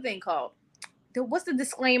what's the thing called? What's the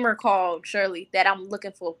disclaimer called, Shirley, that I'm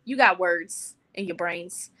looking for? You got words in your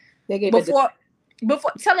brains. They gave before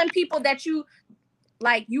telling people that you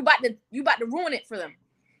about to ruin it for them.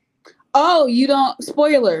 Oh, you don't.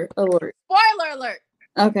 Spoiler alert. Spoiler alert.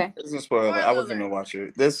 Okay. This is a spoiler. I wasn't gonna watch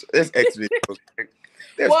it. This X videos.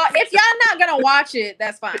 Well, if y'all not gonna watch it,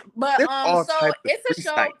 that's fine. But so it's a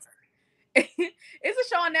show. It's a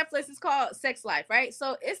show on Netflix. It's called Sex Life, right?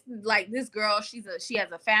 So it's like this girl. She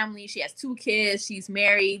has a family. She has 2 kids. She's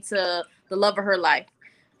married to the love of her life,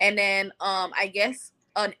 and then I guess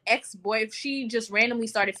an ex-boyfriend. She just randomly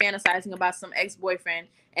started fantasizing about some ex-boyfriend.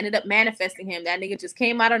 Ended up manifesting him. That nigga just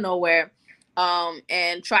came out of nowhere,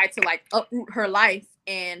 and tried to like uproot her life.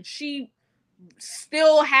 And she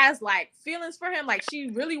still has like feelings for him. Like she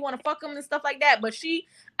really want to fuck him and stuff like that. But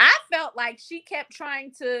I felt like she kept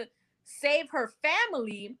trying to save her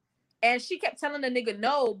family, and she kept telling the nigga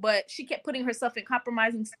no, but she kept putting herself in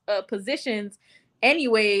compromising positions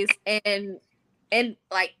anyways, and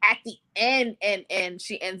like at the end and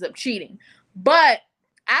she ends up cheating. But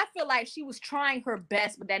I feel like she was trying her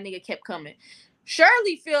best, but that nigga kept coming.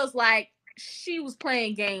 Shirley feels like she was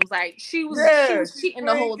playing games, like she was cheating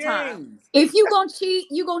the whole time. If you gonna cheat,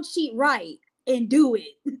 you gonna cheat right and do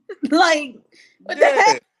it. Like, but the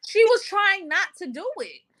heck? She was trying not to do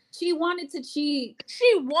it. She wanted to cheat.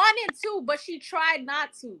 She wanted to, but she tried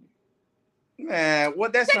not to. Man,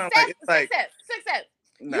 what that sounds like? It's like success.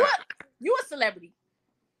 Nah. You a celebrity.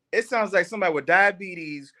 It sounds like somebody with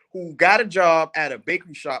diabetes who got a job at a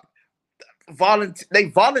bakery shop. They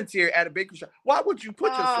volunteer at a bakery shop. Why would you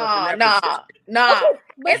put yourself in that position? Nah.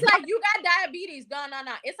 It's like you got diabetes. No.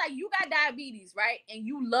 It's like you got diabetes, right? And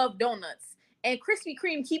you love donuts. And Krispy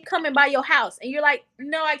Kreme keep coming by your house, and you're like,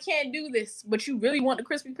 no, I can't do this. But you really want the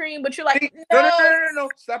Krispy Kreme, but you're like, no.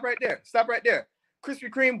 Stop right there.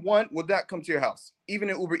 Krispy Kreme, one, will not come to your house,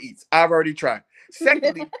 even in Uber Eats. I've already tried.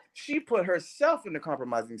 Secondly, she put herself in a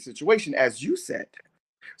compromising situation, as you said.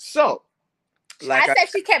 So, like I said,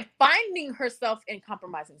 she kept finding herself in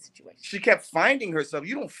compromising situations. She kept finding herself.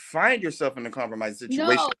 You don't find yourself in a compromising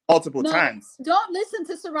situation multiple times. Don't listen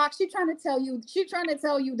to Ciroc. She's trying to tell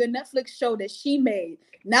you the Netflix show that she made,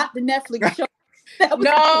 not the Netflix show.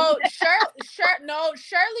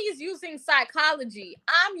 Shirley's using psychology.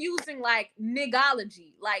 I'm using like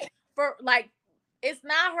nigology. It's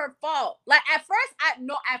not her fault. Like at first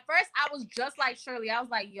I was just like Shirley. I was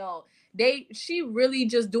like, yo, she really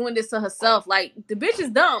just doing this to herself. Like the bitch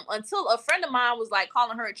is dumb, until a friend of mine was like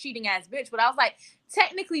calling her a cheating ass bitch. But I was like,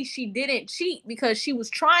 technically she didn't cheat because she was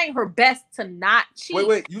trying her best to not cheat.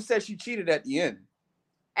 Wait, you said she cheated at the end.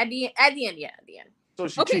 At the end. So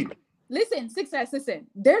she cheated. Listen, Success, listen.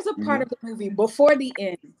 There's a part of the movie before the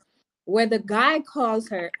end where the guy calls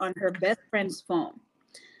her on her best friend's phone.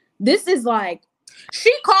 This is like...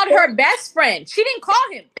 She called her best friend. She didn't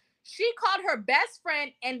call him. She called her best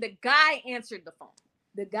friend, and the guy answered the phone.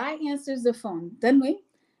 The guy answers the phone, doesn't we?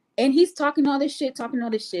 And he's talking all this shit.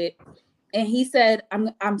 And he said,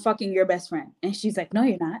 I'm fucking your best friend. And she's like, no,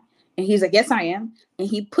 you're not. And he's like, yes, I am. And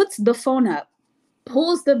he puts the phone up,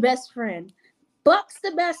 pulls the best friend, bucks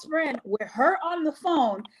the best friend with her on the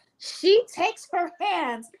phone. She takes her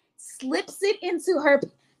hands, slips it into her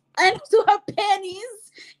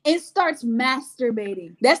panties, and starts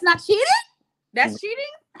masturbating. That's not cheating? That's cheating?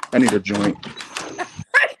 I need a joint.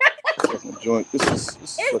 Joint. This is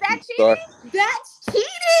that cheating? That's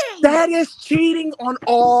cheating. That is cheating on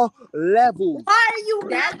all levels. Why are you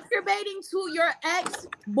masturbating to your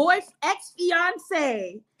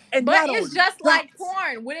ex-fiance? But it's just like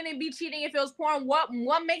porn. Wouldn't it be cheating if it was porn? What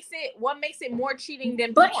makes it more cheating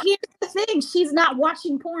than porn? But here's the thing: she's not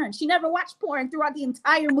watching porn. She never watched porn throughout the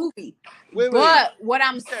entire movie. But what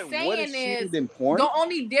I'm saying is the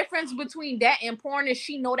only difference between that and porn is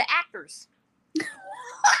she know the actors.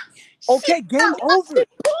 Okay, game over.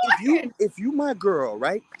 If you my girl,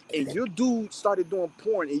 right, and your dude started doing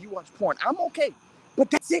porn and you watch porn, I'm okay. But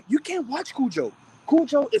that's it. You can't watch Cujo.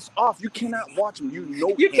 Cujo is off. You cannot watch him. You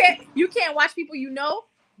know you can't. You can't watch people you know.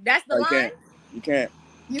 That's the line. You can't.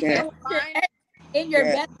 You can't watch your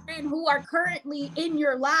best friend who are currently in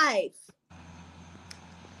your life,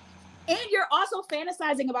 and you're also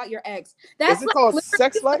fantasizing about your ex. Is it called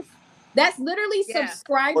sex life? That's literally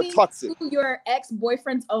subscribing to your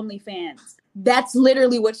ex-boyfriend's OnlyFans. That's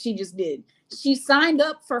literally what she just did. She signed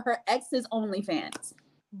up for her ex's OnlyFans.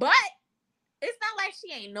 But it's not like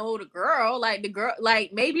she ain't know the girl. Like the girl,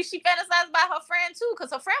 like maybe she fantasized about her friend too,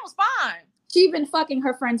 because her friend was fine. She been fucking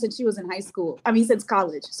her friend since she was in high school. I mean, since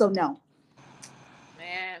college. So no.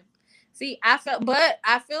 Man, see, I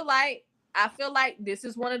feel like this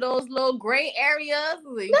is one of those little gray areas.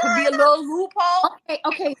 It could be a little loophole.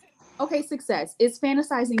 Okay, Success. Is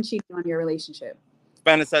fantasizing cheating on your relationship?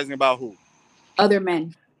 Fantasizing about who? Other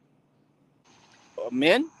men.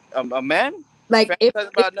 Men? A man? Like if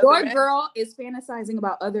your girl is fantasizing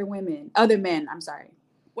about other men, I'm sorry.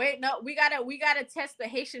 Wait, no, we gotta test the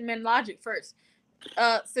Haitian men logic first.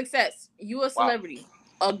 Success. You a celebrity.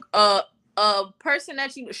 Wow. A person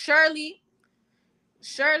that you Shirley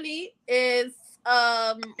is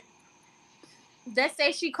let's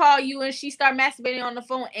say she call you and she start masturbating on the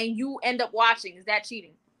phone and you end up watching. Is that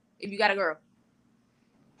cheating? If you got a girl?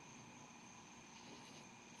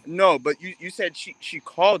 No, but you said she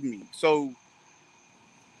called me, so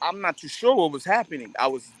I'm not too sure what was happening. I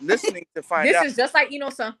was listening to find out. This is just like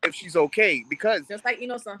Ino-san. If she's okay, because just like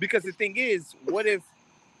Ino-san. Because the thing is, what if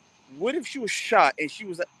she was shot and she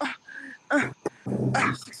was like,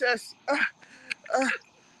 Success,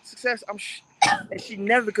 Success, and she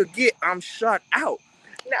never could get I'm shot out.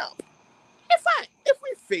 Now, if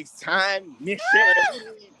we FaceTime,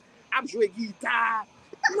 I'm drinking guitar.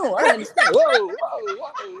 No, I understand. Whoa.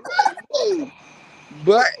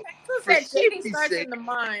 But for cheating starts in the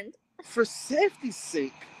mind. For safety's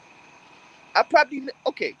sake, I probably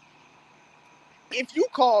if you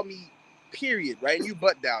call me, period, right, and you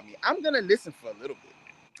butt down me, I'm gonna listen for a little bit.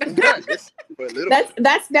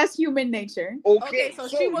 That's human nature. Okay, so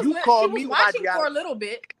she was watching for a little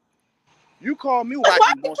bit. You call me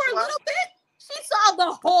watching for a little bit? She saw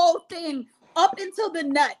the whole thing up until the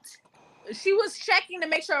nut. She was checking to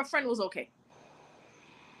make sure her friend was okay.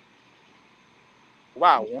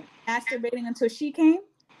 Wow. Masturbating until she came?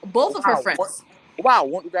 Both of her friends. Wow.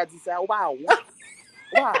 Wow.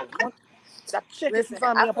 That chick is me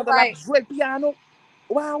up on the piano.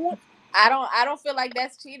 Wow. I don't feel like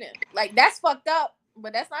that's cheating. Like that's fucked up,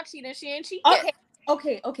 but that's not cheating. She ain't cheating.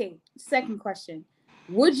 Okay. Second question.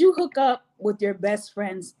 Would you hook up with your best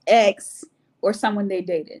friend's ex or someone they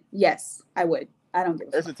dated? Yes, I would. I don't give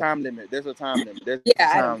a fuck. There's a time limit. There's a time. There's a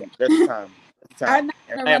time. I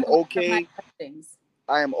am okay.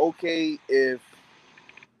 I am okay if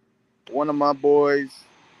one of my boys,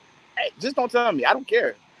 hey, just don't tell me. I don't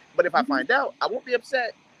care. But if I find out, I won't be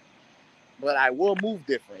upset. But I will move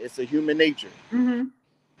different. It's a human nature. I'm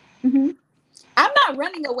not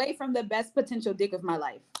running away from the best potential dick of my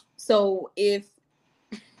life. So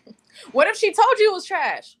what if she told you it was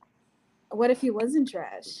trash? What if he wasn't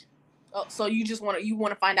trash? Oh, so you just want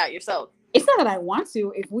to find out yourself? It's not that I want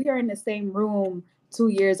to. If we are in the same room 2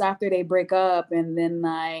 years after they break up, and then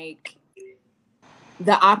like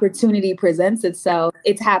the opportunity presents itself,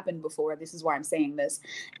 it's happened before. This is why I'm saying this,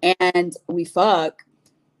 and we fuck.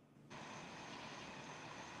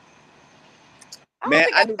 Man,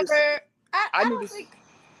 I knew this. I knew this.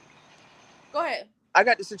 Go ahead. I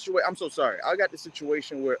got the situation. I'm so sorry. I got the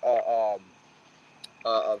situation where a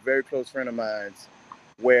very close friend of mine,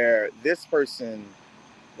 where this person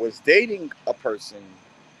was dating a person,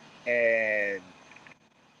 and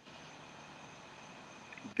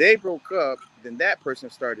they broke up. Then that person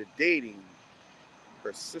started dating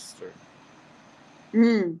her sister,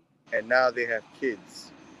 and now they have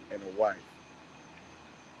kids and a wife.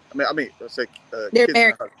 I mean, let's say they're kids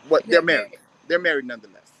married. What? They're married. They're married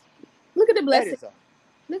nonetheless. Look at the blessing.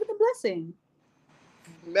 Look at the blessing.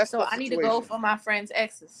 So I need to go for my friend's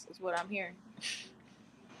exes, is what I'm hearing.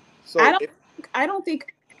 So I don't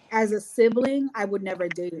think as a sibling I would never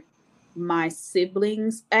date my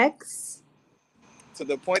sibling's ex. To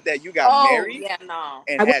the point that you got married,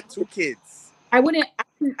 and had 2 kids. I wouldn't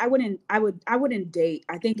date.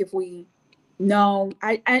 I think if we, no,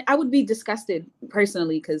 I would be disgusted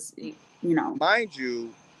personally because, you know. Mind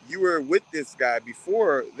you, you were with this guy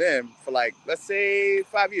before them for like, let's say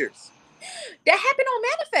 5 years. That happened on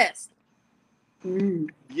Manifest.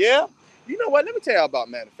 Yeah. You know what? Let me tell y'all about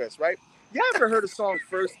Manifest, right? Y'all ever heard a song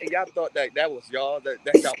first and y'all thought that was y'all,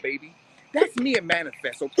 that's y'all baby? That's me and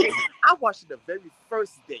Manifest, okay? I watched it the very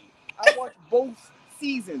first day. I watched both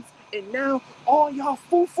seasons. And now all y'all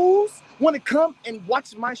fools want to come and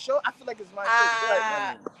watch my show. I feel like it's my show.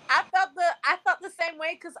 I felt the same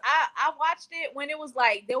way because I watched it when it was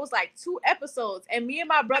like there was like 2 episodes, and me and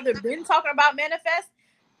my brother been talking about Manifest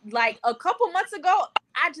like a couple months ago.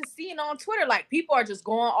 I just seen on Twitter like people are just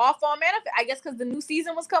going off on Manifest. I guess because the new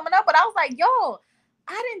season was coming up, but I was like, yo,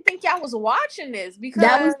 I didn't think y'all was watching this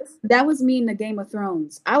because that was me in the Game of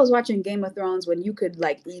Thrones. I was watching Game of Thrones when you could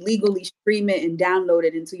like illegally stream it and download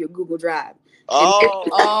it into your Google Drive.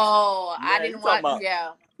 I didn't watch.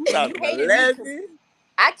 Yeah, you hated me.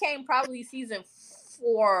 I came probably season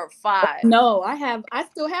 4 or 5. No, I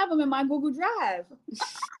still have them in my Google Drive.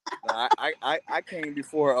 I came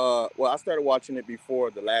before. I started watching it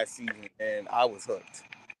before the last season, and I was hooked.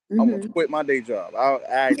 I almost quit my day job.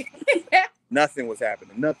 Nothing was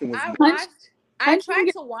happening. Nothing was. I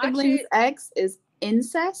tried to watch it. X is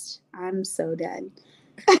incest. I'm so dead.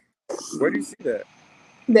 Where do you see that?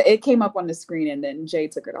 It came up on the screen and then Jay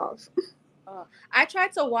took it off. I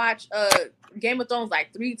tried to watch Game of Thrones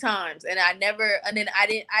like 3 times and I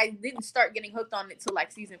didn't start getting hooked on it till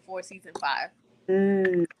like season 4, season 5.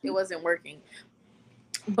 It wasn't working.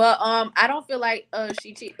 But I don't feel like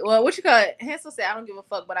she cheated. Well, what you call it? Hansel said I don't give a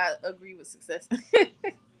fuck, but I agree with Success.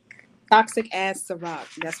 Toxic ass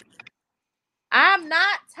Ciroc. I'm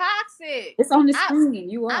not toxic. It's on the screen.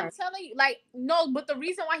 You are. I'm telling you, like, no, but the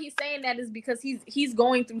reason why he's saying that is because he's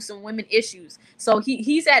going through some women issues. So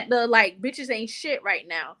he's at the like bitches ain't shit right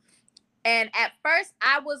now. And at first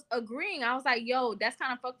I was agreeing. I was like, yo, that's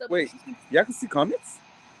kind of fucked up. Wait, y'all can see comments?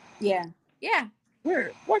 Yeah. Yeah.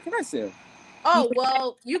 Where? Why can I see them? Oh,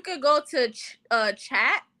 well, you could go to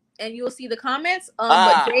chat and you'll see the comments.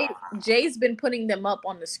 But Jay's been putting them up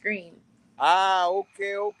on the screen.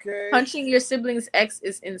 Okay. Punching your sibling's ex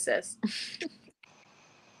is incest.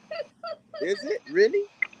 Is it really?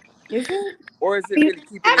 Is it? Or is it really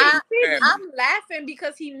keeping it? I'm laughing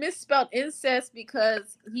because he misspelled incest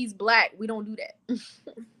because he's black. We don't do that.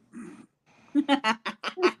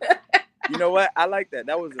 You know what? I like that.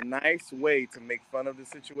 That was a nice way to make fun of the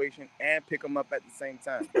situation and pick them up at the same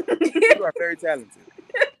time. You are very talented.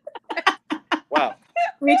 Wow.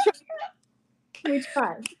 We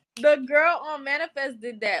tried. The girl on Manifest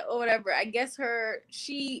did that or whatever. I guess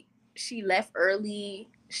she left early.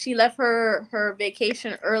 She left her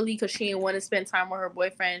vacation early because she didn't want to spend time with her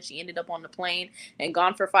boyfriend. She ended up on the plane and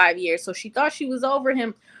gone for 5 years. So she thought she was over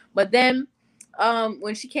him. But then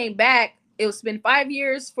when she came back, it's been 5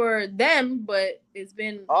 years for them, but it's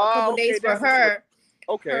been a couple days for her.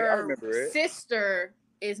 Okay, her I remember it. Sister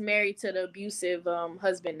is married to the abusive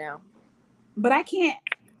husband now. But I can't.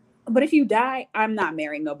 But if you die, I'm not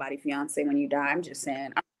marrying nobody fiance when you die. I'm just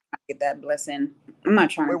saying, I'm not get that blessing. I'm not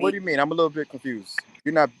trying to. What do you mean? I'm a little bit confused.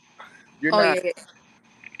 You're not. Yeah.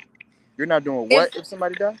 You're not doing what if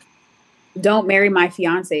somebody dies? Don't marry my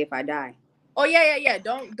fiance if I die. Oh yeah.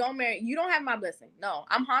 Don't marry. You don't have my blessing. No,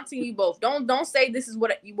 I'm haunting you both. Don't say this is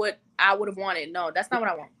what I would have wanted. No, that's not what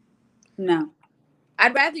I want. No.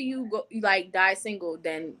 I'd rather you go like die single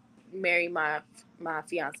than marry my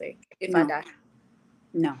fiance if I die.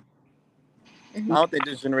 No. Mm-hmm. I don't think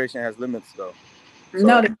this generation has limits though. So.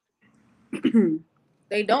 No.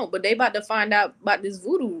 They don't, but they about to find out about this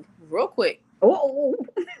voodoo real quick. Oh.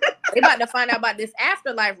 They about to find out about this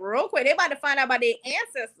afterlife real quick. They about to find out about their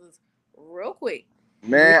ancestors real quick.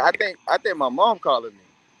 Man, I think my mom calling me.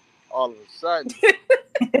 all of a sudden,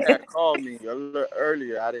 Dad called me a little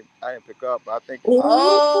earlier. I didn't pick up. I think. Oh,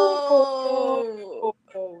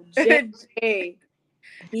 Jay.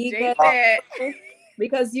 Jay said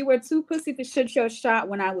because you were too pussy to shoot your shot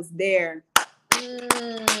when I was there.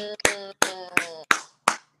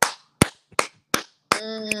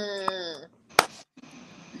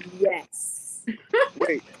 Yes.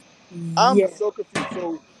 Wait, I'm so confused.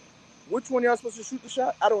 So, which one y'all supposed to shoot the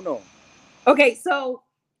shot? I don't know. Okay, so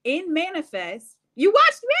in Manifest, you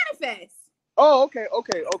watched Manifest. Oh, okay.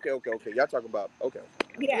 Y'all talking about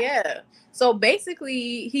Yeah. So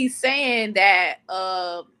basically, he's saying that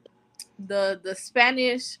the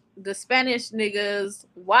Spanish nigga's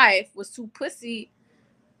wife was too pussy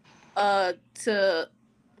to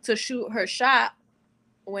shoot her shot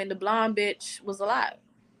when the blonde bitch was alive.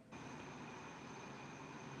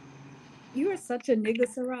 You are such a nigga,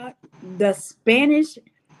 Sarat. The Spanish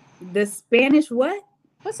what?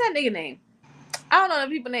 What's that nigga name? I don't know the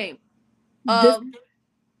people name. You know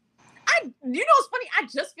what's funny? I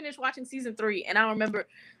just finished watching season 3 and I don't remember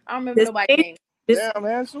nobody's name. Damn,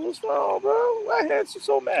 Hansel was wrong, bro. Why Hansel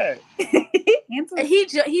so mad?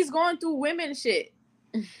 He's going through women shit.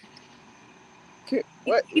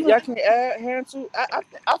 What? Y'all can't add Hansel?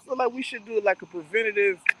 I feel like we should do like a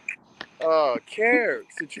preventative care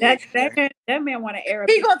situation. That man want to air up.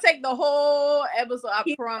 He gonna take the whole episode. I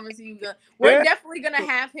promise you. We're definitely gonna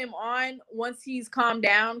have him on once he's calmed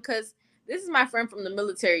down, because this is my friend from the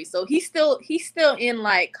military, so he's still in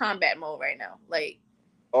like combat mode right now. Like,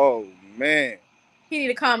 oh man, he need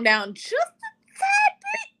to calm down just a tad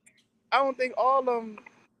bit. I don't think all of them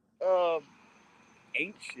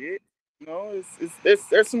ain't shit. You know,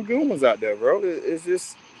 there's some good ones out there, bro. It's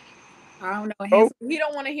just, I don't know. He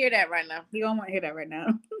don't want to hear that right now. He don't want to hear that right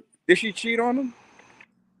now. Did she cheat on him?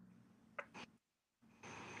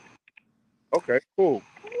 Okay, cool.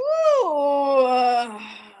 Ooh,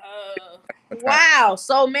 wow.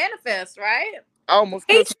 So Manifest, right? I almost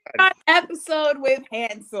episode with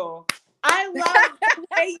Hansel. I love the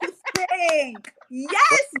way you think.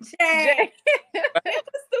 Yes, Jay. Give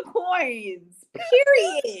us the coins.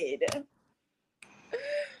 Period.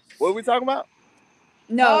 What are we talking about?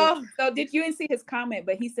 No. So did you see his comment?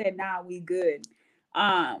 But he said, "Nah, we good."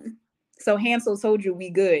 So Hansel told you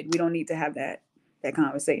we good. We don't need to have that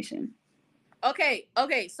conversation. Okay.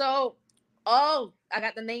 So, I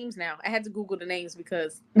got the names now. I had to Google the names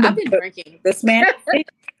because I've been drinking. The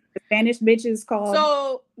Spanish bitch is called.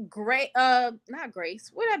 So not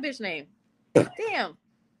Grace. What that bitch name? Damn.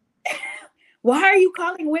 Why are you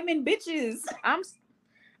calling women bitches? I'm sorry.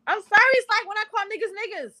 It's like when I call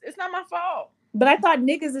niggas. It's not my fault. But I thought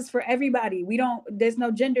niggas is for everybody. There's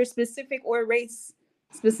no gender specific or race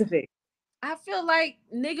specific. I feel like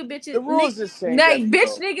nigga bitches. The rules is saying like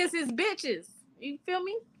bitch niggas is bitches. You feel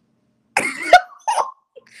me? Does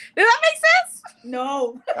that make sense?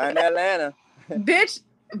 No. In Atlanta. bitch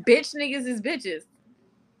niggas is bitches.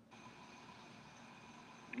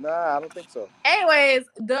 Nah, I don't think so. Anyways,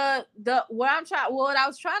 what I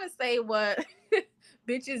was trying to say was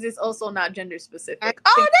bitches is also not gender specific.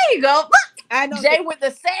 Oh, there you go. I know Jay with the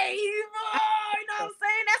save. Oh, you know what I'm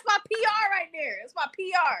saying? That's my PR right there. It's my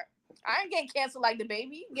PR. I ain't getting canceled like the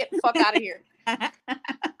baby. Get the fuck out of here.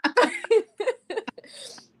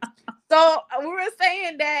 So we were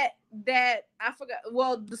saying that I forgot.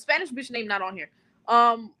 Well, the Spanish bitch name not on here.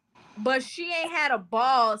 But she ain't had a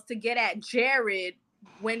balls to get at Jared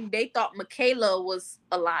when they thought Michaela was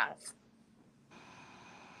alive.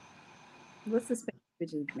 What's the Spanish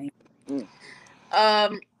bitch's name? I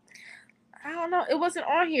don't know. It wasn't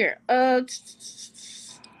on here.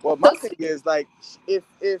 Well, my thing is like, if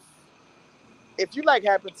you like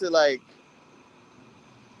happen to like,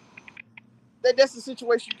 that's the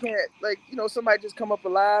situation. You can't like, you know, somebody just come up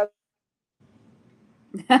alive.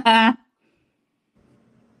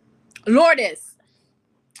 Lourdes.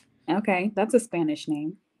 Okay, that's a Spanish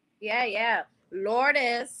name. Yeah.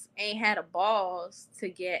 Lourdes ain't had a balls to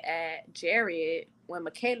get at Jared when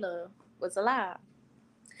Michaela was alive.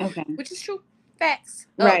 Okay. Which is true. Facts.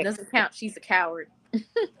 Right. Doesn't count. She's a coward.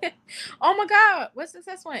 Oh my God. What's this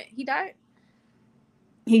one? He died?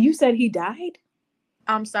 You said he died?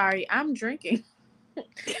 I'm sorry. I'm drinking.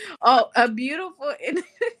 Oh, a beautiful.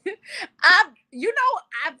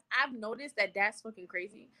 I've noticed that that's fucking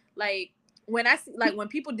crazy. Like when I see, like when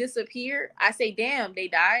people disappear, I say, damn, they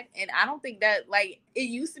died. And I don't think that, like, it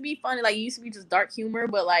used to be funny. Like it used to be just dark humor,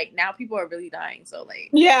 but like now people are really dying. So like,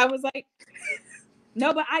 yeah, I was like,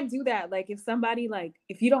 no, but I do that. Like if somebody, like,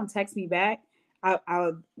 if you don't text me back,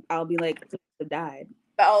 I'll be like, died.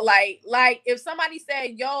 Oh, like if somebody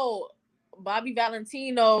said, yo, Bobby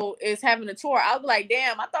Valentino is having a tour, I'll be like,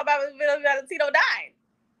 damn, I thought Bobby Valentino died.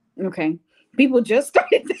 Okay. People just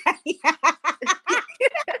started dying.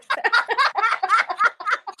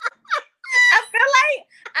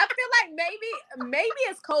 I feel like maybe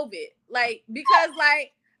it's COVID. Like, because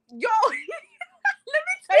like, yo, let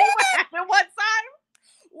me tell you what happened one time.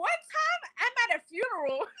 I'm at a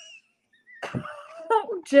funeral.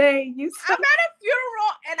 Oh, Jay, I'm at a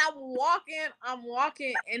funeral and I'm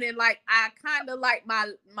walking, and then like I kind of like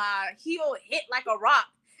my heel hit like a rock,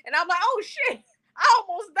 and I'm like, oh shit, I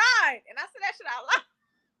almost died, and I said that shit out loud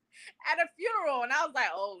at a funeral, and I was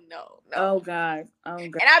like, oh no. Oh god.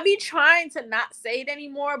 And I be trying to not say it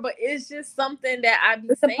anymore, but it's just something that I be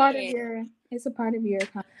saying. It's a part of your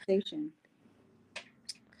conversation.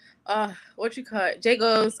 What you call it? Jay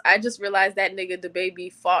goes, I just realized that nigga the baby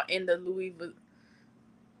fought in the Louis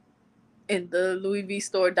V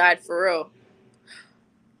store, died for real.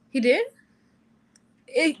 He did?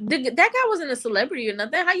 That guy wasn't a celebrity or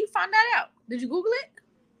nothing. How you find that out? Did you Google it?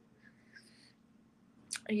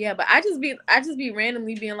 Yeah, but I just be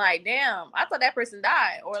randomly being like, damn, I thought that person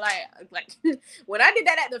died. Or like when I did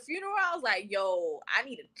that at the funeral, I was like, yo, I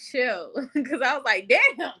need to chill. Because I was like,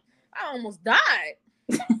 damn, I almost died.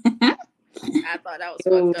 I thought that was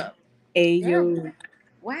fucked up. Ayo.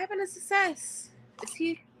 What happened to Success? Is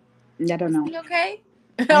he? I don't know. Is he okay?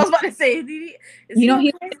 I was about to say, is he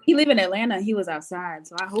okay? He live in Atlanta. He was outside,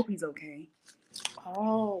 so I hope he's okay.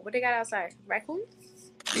 Oh, what they got outside?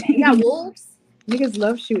 Raccoons? They got wolves? Niggas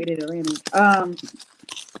love shooting in Atlanta.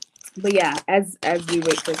 But yeah, as we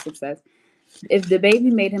wait for Success, if the baby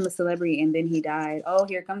made him a celebrity and then he died, oh,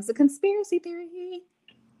 here comes the conspiracy theory.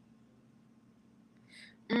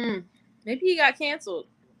 Maybe he got canceled.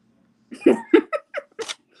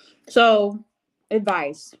 So,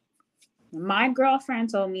 advice. My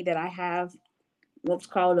girlfriend told me that I have what's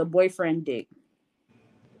called a boyfriend dick.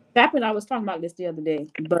 That I was talking about this the other day,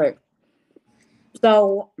 but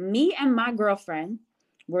so me and my girlfriend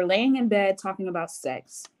were laying in bed talking about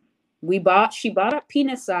sex. She brought up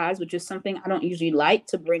penis size, which is something I don't usually like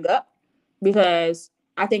to bring up because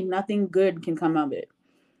I think nothing good can come of it.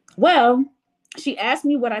 Well, she asked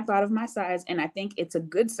me what I thought of my size, and I think it's a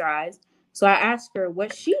good size. So I asked her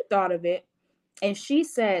what she thought of it, and she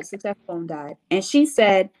said, Success phone died, and she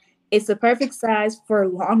said it's the perfect size for a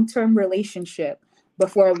long-term relationship, but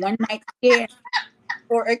for a one-night stand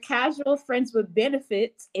or a casual friends with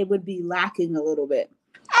benefits, it would be lacking a little bit.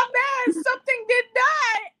 I'm mad something did die.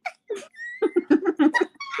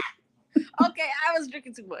 Okay, I was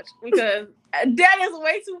drinking too much because that is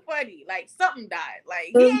way too funny. Like, something died.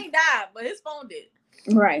 Like, he ain't died, but his phone did.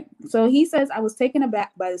 Right. So he says, I was taken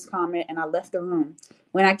aback by this comment and I left the room.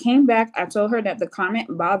 When I came back, I told her that the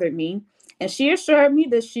comment bothered me, and she assured me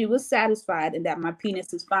that she was satisfied and that my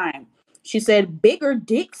penis is fine. She said bigger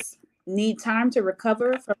dicks need time to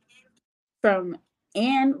recover from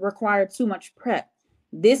and require too much prep.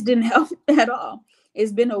 This didn't help at all.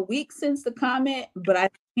 It's been a week since the comment, but I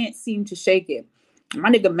can't seem to shake it. My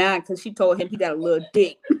nigga mad because she told him he got a little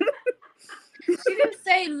dick. She didn't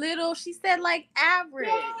say little. She said like average.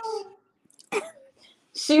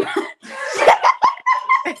 She is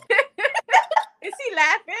he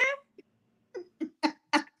laughing?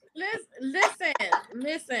 Listen,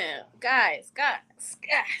 guys.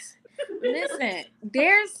 Listen,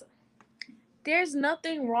 there's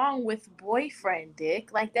nothing wrong with boyfriend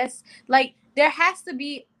dick. Like, that's like, there has to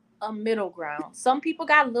be a middle ground. Some people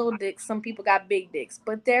got little dicks, some people got big dicks,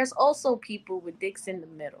 but there's also people with dicks in the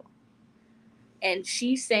middle. And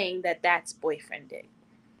she's saying that that's boyfriend dick.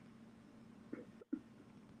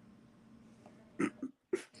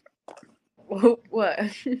 What?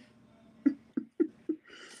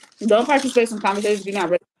 Don't participate in conversations you're not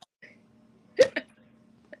ready.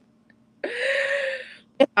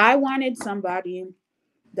 If I wanted somebody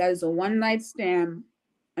that is a one-night stand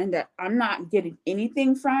and that I'm not getting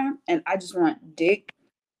anything from, and I just want dick,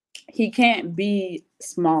 he can't be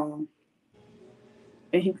small.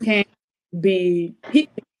 And he can be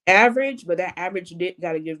average, but that average dick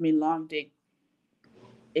got to give me long dick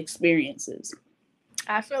experiences.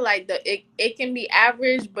 I feel like it can be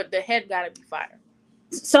average, but the head got to be fire.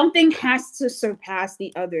 Something has to surpass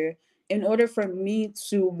the other in order for me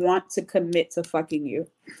to want to commit to fucking you.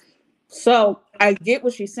 So I get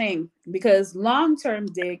what she's saying, because long-term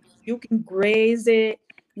dick, you can graze it,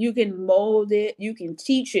 you can mold it, you can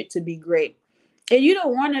teach it to be great. And you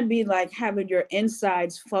don't want to be like having your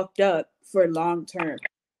insides fucked up for long-term.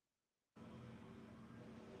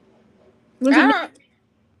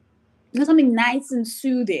 Something nice and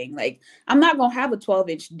soothing. Like, I'm not going to have a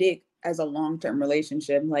 12-inch dick as a long-term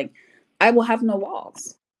relationship. Like, I will have no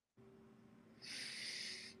walls.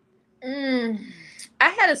 I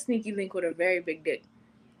had a sneaky link with a very big dick.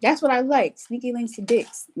 That's what I like. Sneaky links to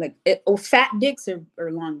dicks. Like fat dicks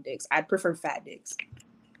or long dicks. I prefer fat dicks.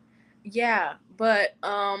 Yeah, but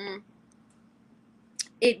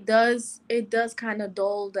it does kind of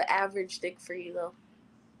dull the average dick for you though.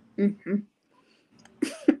 Mm-hmm.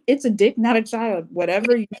 It's a dick, not a child.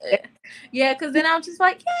 Whatever you say. Yeah, because then I'm just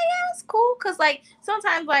like, yeah, it's cool. Because like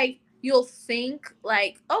sometimes like you'll think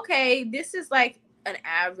like, okay, this is like an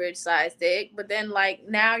average size dick, but then like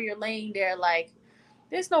now you're laying there like,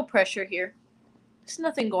 there's no pressure here. There's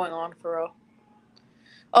nothing going on for real.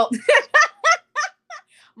 Oh,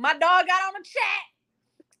 my dog got on the chat.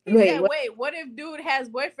 He said, wait, what if dude has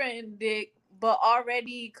boyfriend dick, but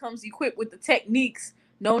already comes equipped with the techniques?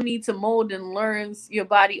 No need to mold and learns your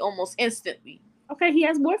body almost instantly. Okay, he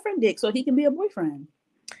has boyfriend dick, so he can be a boyfriend.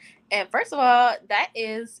 And first of all, that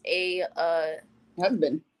is a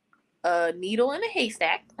husband. A needle in a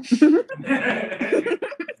haystack.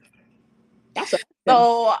 That's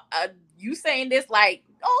so you saying this like,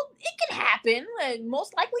 oh, it can happen, and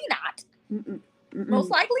most likely not.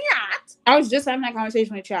 Most likely not. I was just having that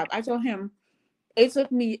conversation with Chap. I told him it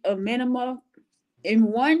took me a minimum in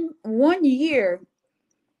one year.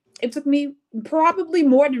 It took me probably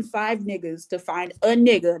more than 5 niggas to find a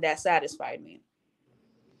nigga that satisfied me.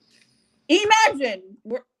 Imagine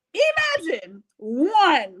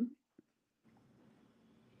one.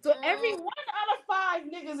 So every 1 out of 5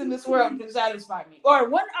 niggas in this world can satisfy me, or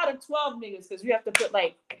 1 out of 12 niggas, because you have to put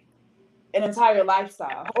like an entire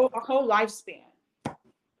lifestyle, a whole lifespan.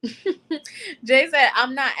 Jay said,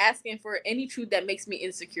 I'm not asking for any truth that makes me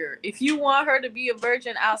insecure. If you want her to be a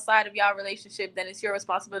virgin outside of y'all relationship, then it's your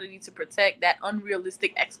responsibility to protect that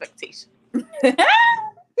unrealistic expectation. You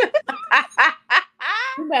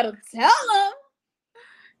better tell him.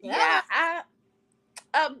 Yeah.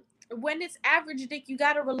 When it's average dick, you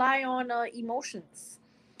gotta rely on emotions.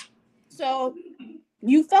 So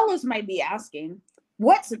you fellas might be asking,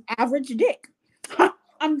 what's an average dick?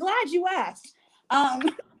 I'm glad you asked.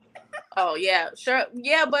 Oh yeah, sure.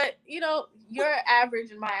 Yeah, but you know, your average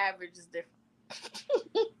and my average is different.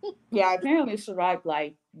 Yeah, apparently Sharif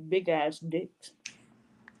like big ass dicks.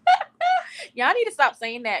 Y'all need to stop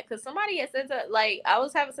saying that, because somebody had said that, like, I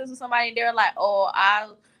was having sex with somebody and they were like, oh, I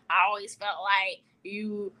always felt like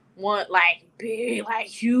you want like big, like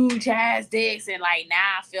huge ass dicks, and like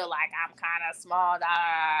now I feel like I'm kind of small.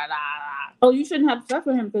 Oh, you shouldn't have sex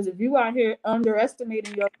with him, because if you out here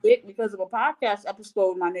underestimating your dick because of a podcast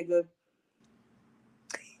episode, my nigga.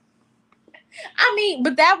 I mean,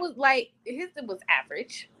 but that was like his was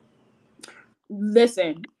average.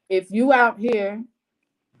 Listen, if you out here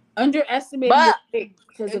underestimating your dick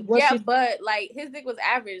because of what but like his dick was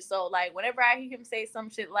average, so like whenever I hear him say some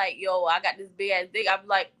shit like, yo, I got this big ass dick, I'm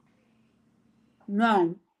like,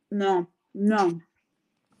 no.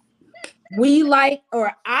 We like,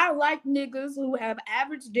 or I like niggas who have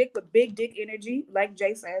average dick with big dick energy, like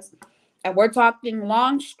Jay says. And we're talking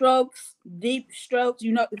long strokes, deep strokes.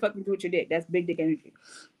 You know what the fuck you do with your dick. That's big dick energy.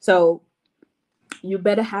 So you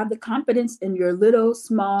better have the confidence in your little,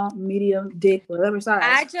 small, medium dick, whatever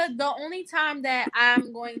size. The only time that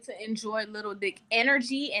I'm going to enjoy little dick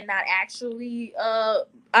energy and not actually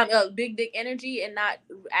big dick energy and not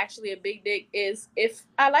actually a big dick is if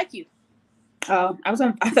I like you. Oh, I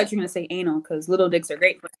thought you were gonna say anal, because little dicks are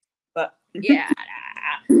great, but yeah,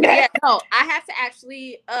 no, I have to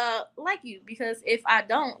actually like you, because if I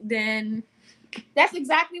don't, then that's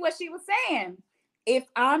exactly what she was saying. If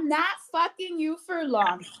I'm not fucking you for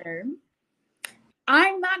long term,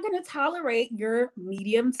 I'm not gonna tolerate your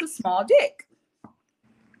medium to small dick.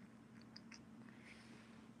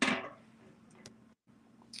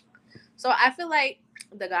 So I feel like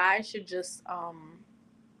the guy should just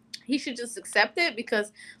he should just accept it,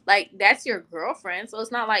 because like that's your girlfriend, so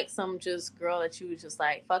it's not like some just girl that you was just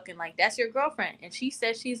like fucking, like that's your girlfriend and she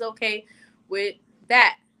said she's okay with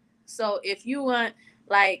that. So if you want,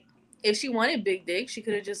 like, if she wanted big dick, she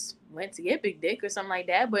could have just went to get big dick or something like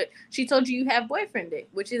that, but she told you have boyfriend dick,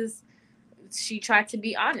 which is, she tried to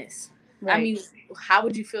be honest. Right. I mean, how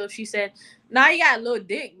would you feel if she said, nah, you got a little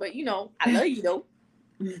dick, but you know, I love you though.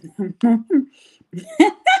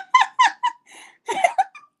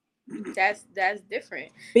 That's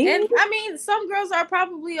different. And I mean, some girls are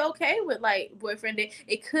probably okay with like boyfriend dick.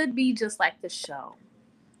 It could be just like the show,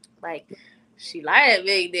 like she like a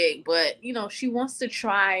big dick, but you know, she wants to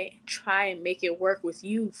try and make it work with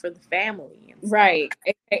you for the family, right?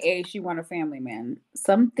 AKA she want a family man.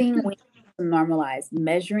 Something we normalize,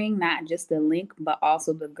 measuring not just the length but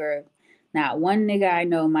also the girth. Now, one nigga I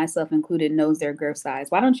know, myself included, knows their girth size.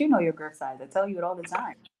 Why don't you know your girth size? I tell you it all the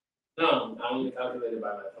time. No, I only calculate it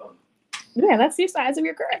by my phone. Yeah, that's the size of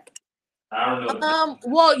your crack. I don't know.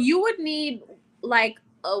 Well, you would need like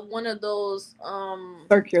one of those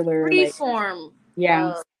circular freeform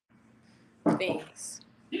things.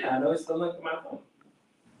 Yeah, I know it's still like my phone.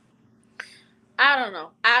 I don't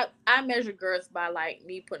know. I measure girth by like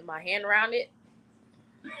me putting my hand around it.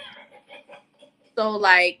 So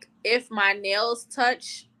like if my nails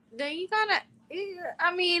touch, then you kinda,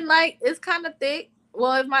 I mean, like it's kind of thick.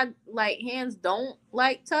 Well, if my like hands don't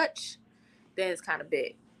like touch, then it's kind of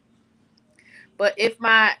big. But if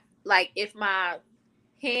my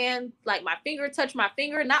hand, like my finger touch my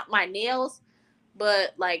finger, not my nails,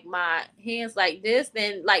 but like my hands like this,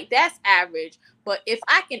 then like that's average. But if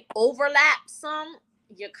I can overlap some,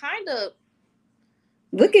 you're kind of.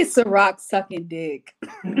 Look at Ciroc sucking dick.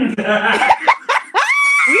 We didn't get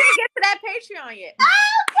to that Patreon yet.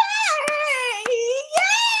 Okay,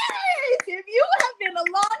 yes. If you have been a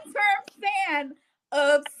long-term fan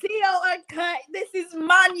of CO Uncut, this is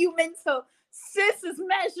monumental. Sis is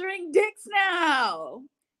measuring dicks now.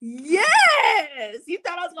 Yes. You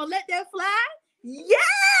thought I was gonna let that fly?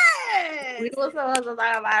 Yes. We were supposed to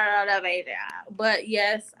talk about it on the Patreon, but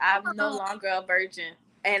yes, I'm no longer a virgin,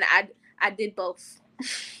 and I did both.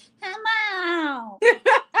 Come on.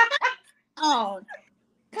 Oh.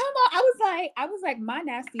 Come on. I was like, my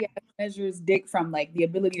nasty ass measures dick from like the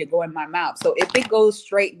ability to go in my mouth. So if it goes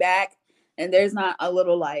straight back and there's not a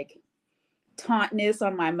little like tautness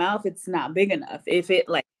on my mouth, it's not big enough. If it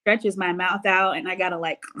like stretches my mouth out and I gotta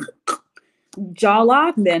like jaw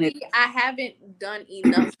lock, then I haven't done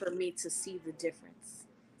enough for me to see the difference.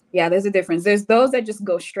 Yeah, there's a difference. There's those that just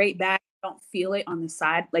go straight back, don't feel it on the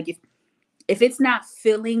side. Like if it's not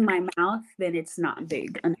filling my mouth, then it's not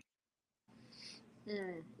big enough.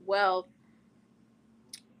 Well,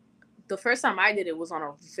 the first time I did it was on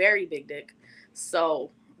a very big dick,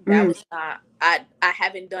 so that was not. I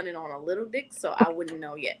haven't done it on a little dick, so I wouldn't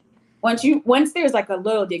know yet. Once there's like a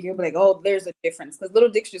little dick, you'll be like, oh, there's a difference, because little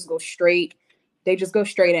dicks just go straight. They just go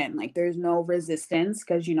straight in. Like there's no resistance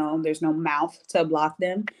because there's no mouth to block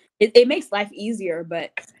them. It makes life easier,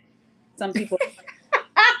 but some people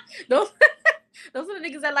those are the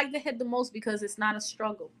niggas that like to hit the most because it's not a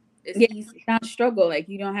struggle. It's easy. It's not a struggle. Like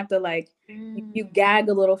you don't have to like you gag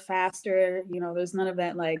a little faster. There's none of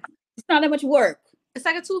that. Like it's not that much work. It's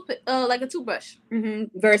like a toothbrush.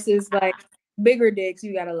 Versus like bigger dicks,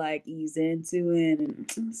 you gotta like ease into it, and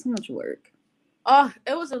it's so much work. Oh,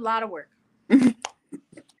 it was a lot of work. It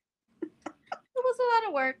was a lot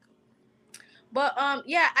of work. But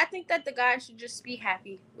yeah, I think that the guy should just be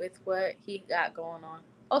happy with what he got going on.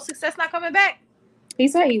 Oh, Success not coming back? He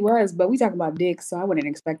said he was, but we talk about dicks, so I wouldn't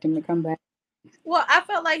expect him to come back. Well, I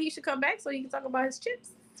felt like he should come back so he can talk about his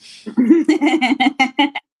chips.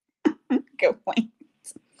 Good point.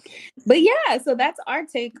 But yeah, so that's our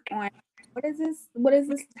take on what is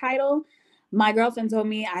this title? My girlfriend told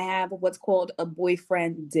me I have what's called a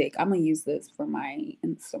boyfriend dick. I'm gonna use this for my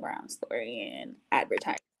Instagram story and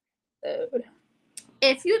advertise.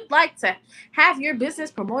 If you'd like to have your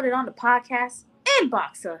business promoted on the podcast,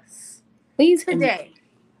 inbox us. Please today.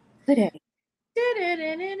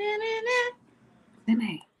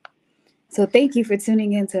 So thank you for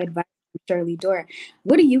tuning in to Advice from Shirley Dora.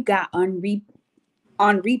 What do you got on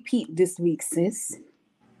repeat this week, sis?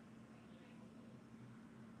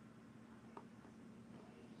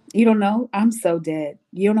 You don't know? I'm so dead.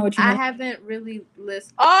 You don't know what you know? I haven't really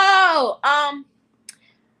listened. Oh,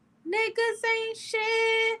 niggas ain't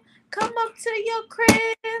shit. Come up to your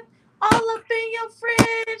crib, all up in your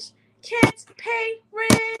fridge. Can't pay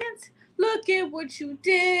rent. Look at what you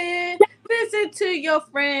did. Listen to your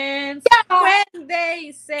friends when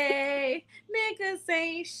they say niggas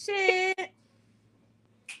ain't shit.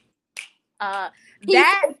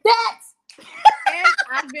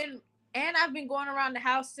 And I've been going around the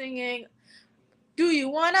house singing, do you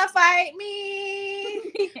wanna fight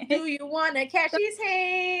me? Do you wanna catch these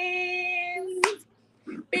hands?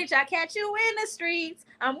 Bitch, I catch you in the streets.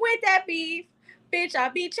 I'm with that beef. Bitch, I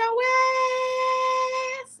beat your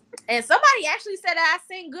ass. And somebody actually said that I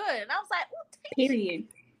sing good. And I was like, oh, Period.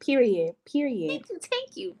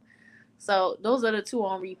 Thank you. So those are the two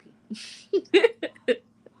on repeat.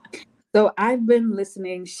 So I've been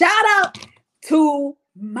listening. Shout out to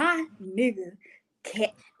my nigga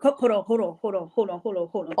Cat. Hold on.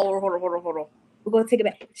 We're gonna take it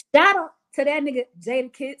back. Shout out to that nigga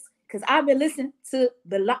Jadakiss, because I've been listening to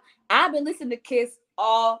Kiss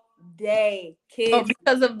all day. Kids. Oh,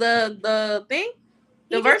 because of the thing?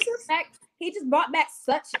 The verses? He just brought back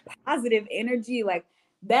such positive energy. Like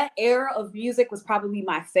that era of music was probably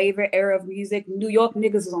my favorite era of music. New York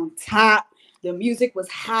niggas was on top. The music was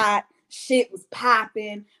hot. Shit was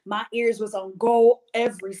popping. My ears was on go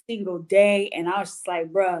every single day. And I was just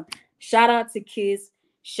like, bruh, shout out to Kiss.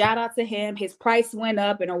 Shout out to him. His price went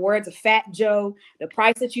up. In the words of Fat Joe, the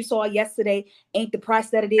price that you saw yesterday ain't the price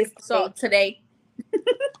that it is today. So today.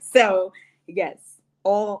 So yes,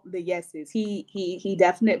 all the yeses. He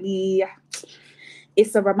definitely.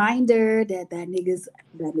 It's a reminder that nigga's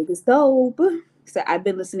dope. So I've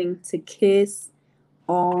been listening to Kiss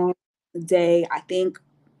all day. I think,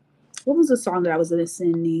 what was the song that I was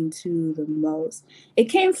listening to the most? It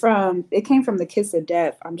came from the Kiss of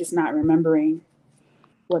Death. I'm just not remembering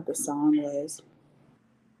what the song was.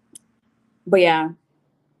 But yeah,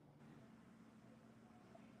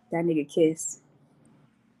 that nigga Kiss.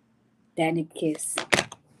 That nigga Kiss.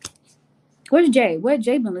 Where's Jay? What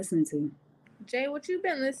Jay been listening to? Jay, what you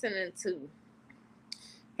been listening to?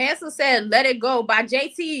 Hansel said "Let It Go" by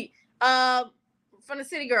JT from the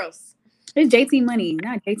City Girls. It's JT Money,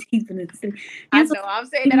 not JT from the City. Hansel, I know, I'm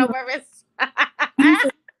saying that on purpose.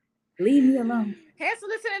 Leave me alone. Hansel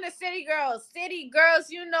listening to City Girls. City Girls,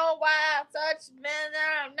 you know why I touch man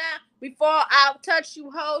now. Before I touch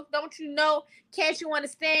you, hoes, don't you know? Can't you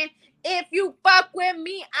understand? If you fuck with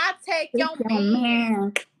me, I take your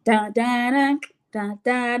man. Da, da, da, da,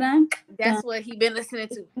 da, da, That's what he been listening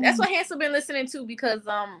to. That's what Hansel been listening to because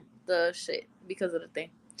of the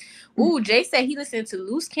thing. Ooh, Jay said he listened to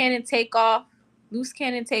Loose Cannon Take Off,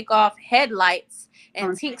 Headlights,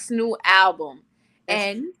 and Tink's new album.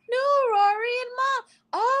 And new Rory and Mal.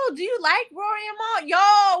 Oh, do you like Rory and Mal?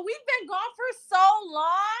 Yo, we've been gone for so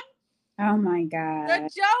long. Oh my God. The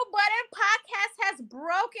Joe Budden podcast has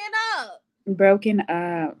broken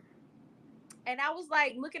up. And I was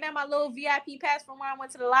like looking at my little VIP pass from where I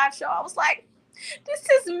went to the live show. I was like, this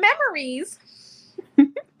is memories.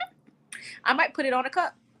 I might put it on a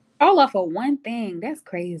cup. All off of one thing. That's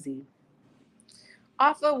crazy.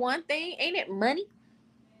 Off of one thing? Ain't it money?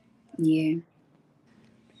 Yeah.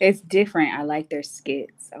 It's different. I like their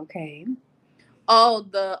skits. Okay. Oh,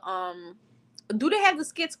 do they have the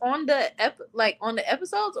skits on the on the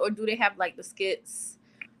episodes, or do they have like the skits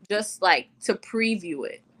just like to preview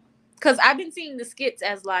it? Because I've been seeing the skits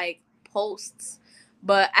as like posts,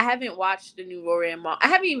 but I haven't watched the new Rory and Mal. I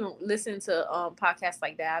haven't even listened to podcasts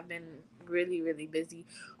like that. I've been really, really busy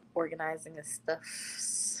organizing and stuff.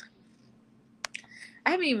 I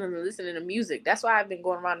haven't even been listening to music. That's why I've been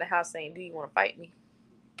going around the house saying, "Do you want to fight me?"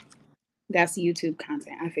 That's YouTube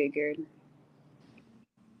content, I figured.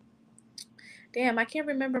 Damn, I can't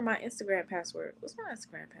remember my Instagram password. What's my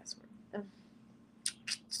Instagram password?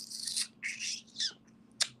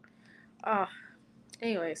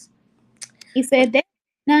 Anyways. He said that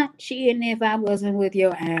not cheating if I wasn't with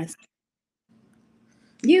your ass.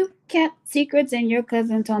 You kept secrets and your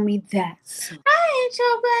cousin told me that. So. I ain't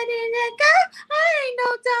your buddy, nigga. I ain't no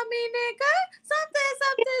dummy, nigga. Something, so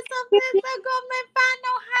go and find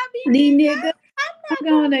no hobby, nigga. I'm not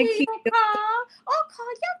gonna keep your call or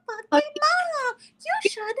call your fucking mom. You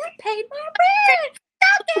should have paid my rent.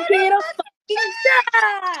 Stop getting a fucking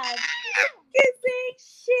job. Kissing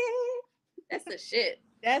shit. That's the shit.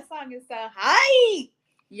 That song is so hype.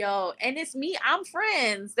 Yo, and it's me. I'm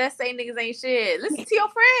friends that say niggas ain't shit. Listen to your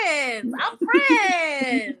friends. I'm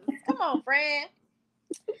friends. Come on, friend.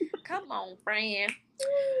 Come on, friend.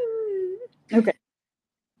 Okay.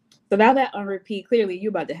 So now that on repeat, clearly you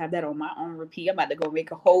about to have that on my own repeat. I'm about to go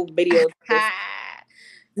make a whole video.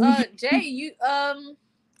 Jay,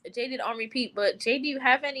 Jay did on repeat, but Jay, do you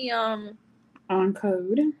have any on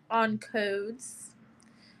codes?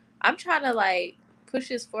 I'm trying to like push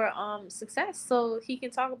this for success so he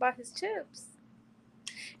can talk about his chips.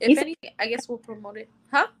 If anything, I guess we'll promote it.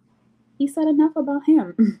 Huh? He said enough about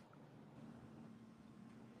him.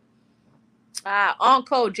 On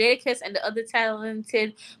code Jadakiss and the other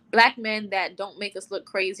talented black men that don't make us look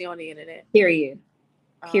crazy on the internet. Period.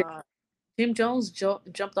 Jim Jones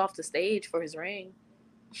jumped off the stage for his ring.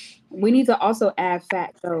 We need to also add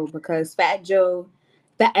Fat Joe, because Fat Joe,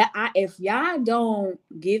 if y'all don't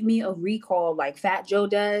give me a recall like Fat Joe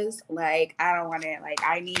does, like I don't want it. Like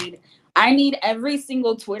I need every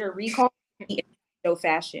single Twitter recall in Joe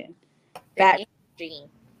fashion. Fat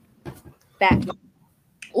Joe.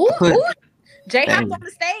 Ooh. Jay hopped on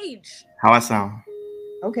the stage. How I sound?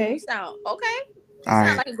 Okay. You sound okay. You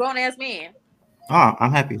sound like a grown ass man. Oh,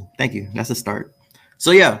 I'm happy. Thank you. That's a start.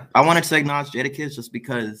 So yeah, I wanted to acknowledge Jadakiss just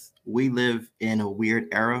because we live in a weird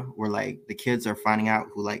era where like the kids are finding out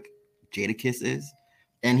who like Jadakiss is.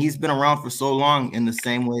 And he's been around for so long in the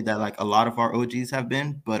same way that like a lot of our OGs have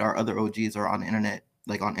been, but our other OGs are on the internet,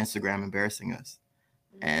 like on Instagram, embarrassing us.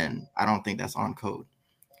 And I don't think that's on code.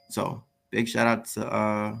 So big shout out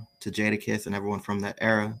to Jadakiss and everyone from that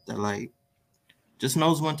era that like just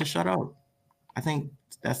knows when to shut up. I think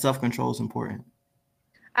that self-control is important.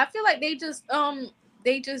 I feel like they just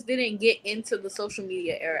didn't get into the social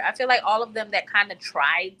media era. I feel like all of them that kind of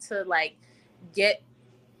tried to like get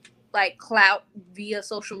like clout via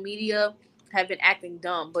social media have been acting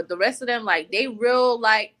dumb, but the rest of them like they really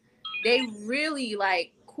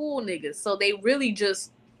like cool niggas, so they really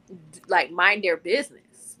just like mind their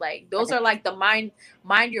business. Like those are like the mind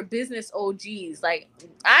your business OGs. Like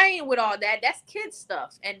I ain't with all that. That's kid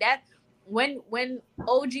stuff, and that when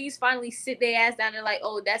OGs finally sit their ass down and like,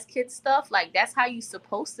 oh, that's kid stuff. Like that's how you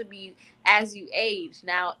supposed to be as you age.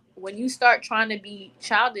 Now, when you start trying to be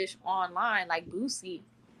childish online, like Boosie,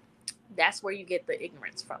 that's where you get the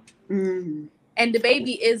ignorance from. Mm-hmm. And the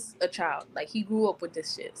baby is a child. Like he grew up with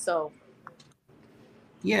this shit. So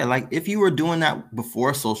yeah, like if you were doing that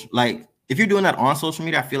before social, like if you're doing that on social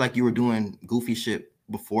media, I feel like you were doing goofy shit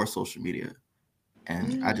before social media,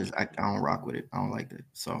 and I don't rock with it. I don't like that.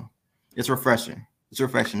 So it's refreshing. It's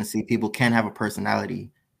refreshing to see people can have a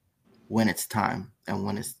personality when it's time, and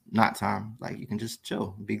when it's not time, like you can just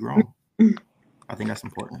chill, be grown. I think that's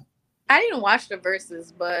important. I didn't watch the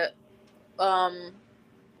verses, but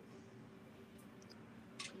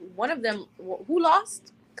one of them who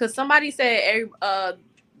lost, because somebody said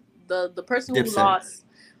the person who lost.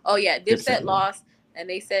 Oh yeah, Dipset lost, and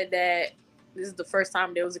they said that this is the first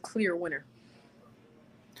time there was a clear winner.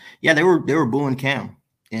 Yeah, they were booing Cam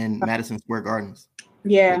in Madison Square Gardens.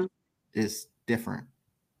 Yeah, it's different.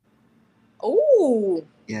 Oh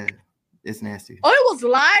yeah, it's nasty. Oh, it was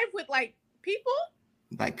live with like people.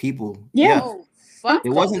 Yeah. Oh, fuck. It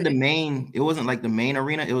wasn't the main. It wasn't like the main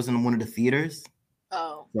arena. It was in one of the theaters.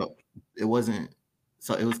 Oh. So it wasn't.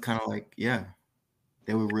 So it was kind of like, yeah,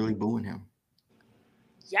 they were really booing him.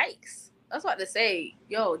 Yikes! I was about to say,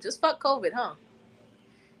 yo, just fuck COVID, huh?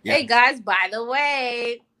 Yeah. Hey guys, by the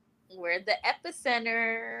way, we're the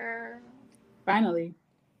epicenter. Finally.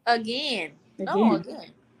 Again. Again.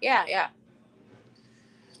 Yeah.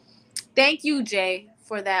 Thank you, Jay,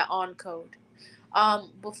 for that on code.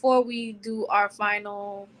 Before we do our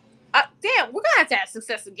final, damn, we're gonna have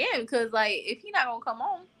Success again, because like if he's not gonna come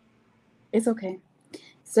on, it's okay.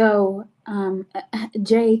 So,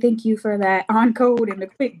 Jay, thank you for that on code and the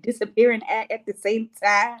quick disappearing act at the same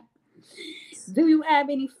time. Do you have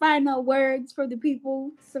any final words for the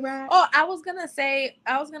people, Sarai? Oh, I was gonna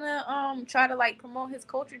try to like promote his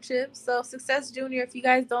culture chips. So Success Junior, if you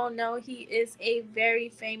guys don't know, he is a very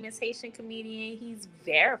famous Haitian comedian. He's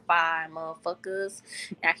verified, motherfuckers.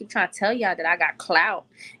 And I keep trying to tell y'all that I got clout.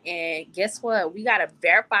 And guess what? We got a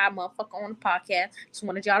verified motherfucker on the podcast. Just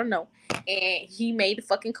wanted y'all to know. And he made the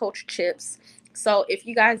fucking culture chips. So if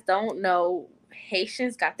you guys don't know,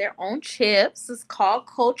 Haitians got their own chips. It's called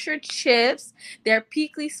culture chips. They're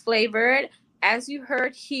pickles flavored. As you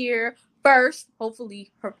heard here first,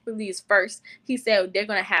 hopefully is first. He said they're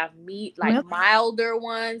gonna have meat, like milder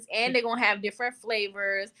ones, and they're gonna have different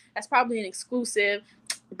flavors. That's probably an exclusive,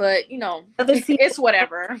 but you know, it's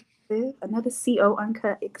whatever. Another CO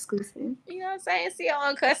Uncut exclusive. You know what I'm saying? CO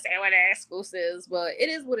Uncut, say what they're exclusives, but it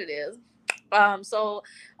is what it is. So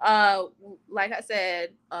like I said,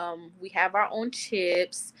 we have our own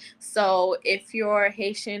chips. So if you're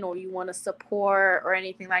Haitian or you want to support or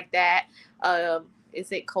anything like that,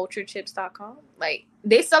 is it culturechips.com? Like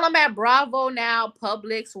they sell them at Bravo now,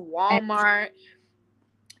 Publix, Walmart.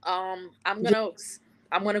 I'm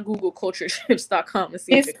gonna Google culturechips.com and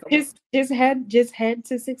see if it comes up. Just head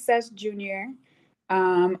to Success Junior,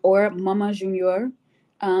 or Mama Junior,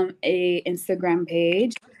 a Instagram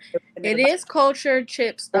page. It is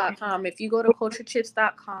culturechips.com. If you go to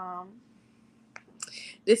culturechips.com,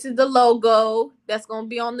 this is the logo that's going to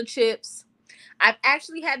be on the chips. I've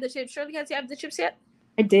actually had the chips. Shirley, has you have the chips yet?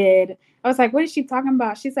 I did. I was like, what is she talking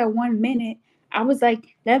about? She said 1 minute. I was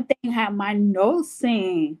like, that thing had my nose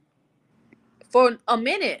singing. For a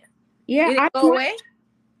minute? Yeah. Did it go away?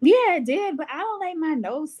 Yeah, it did, but I don't like my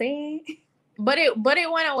nose singing. But it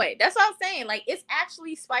went away. That's what I'm saying. Like, it's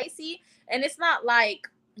actually spicy, and it's not like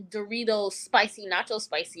Doritos spicy, nacho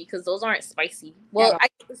spicy, because those aren't spicy. Well,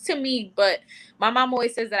 to me, but my mom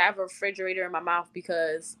always says that I have a refrigerator in my mouth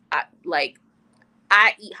because I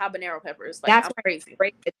eat habanero peppers. Like, I'm crazy.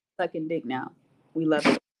 It's sucking dick now. We love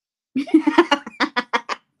it.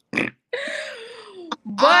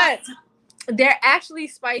 But they're actually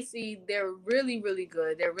spicy. They're really, really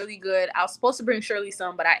good. They're really good. I was supposed to bring Shirley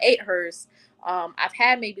some, but I ate hers. I've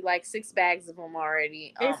had maybe like 6 bags of them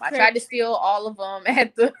already. I tried to steal all of them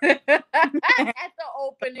at the at the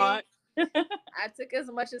opening. I took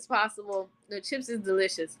as much as possible. The chips is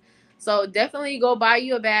delicious. So definitely go buy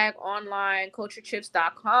you a bag online,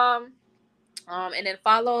 culturechips.com. And then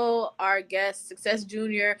follow our guest, Success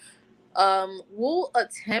Junior. We'll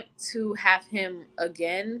attempt to have him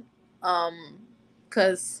again.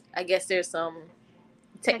 Because I guess there's some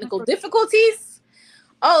technical difficulties.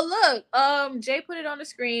 Oh, look, Jay put it on the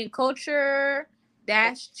screen,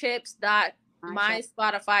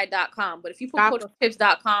 culture-chips.myspotify.com. But if you put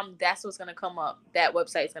culturechips.com, that's what's going to come up. That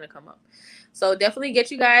website's going to come up. So definitely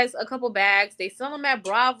get you guys a couple bags. They sell them at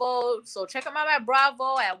Bravo. So check them out at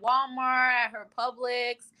Bravo, at Walmart, at her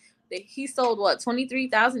Publix. He sold,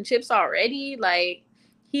 23,000 chips already? Like,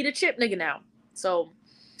 he the chip nigga now. So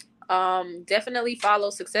definitely follow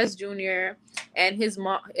Success Junior and his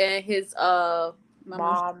mom and his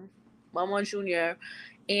Mama Junior.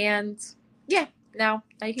 And yeah, now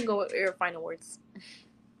you can go with your final words.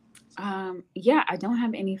 Yeah, I don't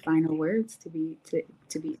have any final words to be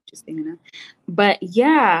interesting enough. But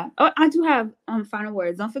yeah, I do have final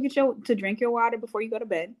words. Don't forget to drink your water before you go to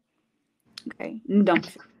bed. Okay.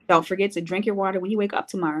 Don't forget to drink your water when you wake up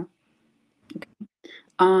tomorrow. Okay.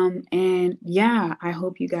 And yeah, I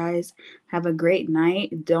hope you guys have a great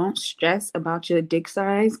night. Don't stress about your dick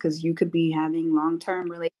size, because you could be having long-term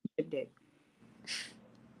relationship dick.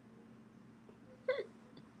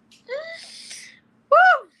 Woo!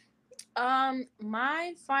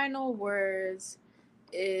 My final words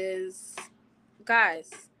is,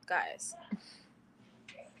 guys.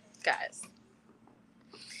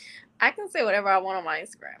 I can say whatever I want on my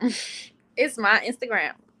Instagram. It's my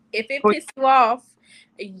Instagram. If it pisses you off,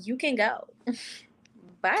 you can go.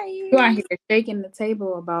 Bye. You out here shaking the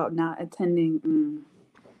table about not attending.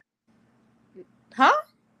 Huh?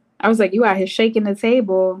 I was like, you out here shaking the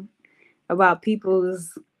table about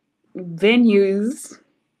people's venues.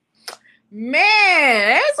 Man,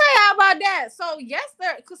 let me tell you about that. So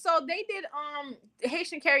so they did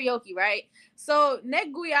Haitian karaoke, right? So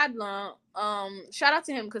Nek Guyadlan, shout out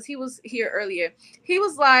to him because he was here earlier. He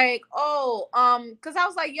was like, because I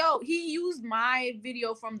was like, yo, he used my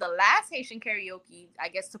video from the last Haitian karaoke, I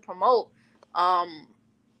guess, to promote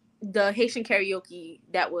the Haitian karaoke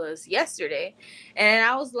that was yesterday. And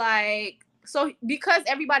I was like, so because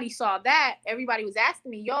everybody saw that, everybody was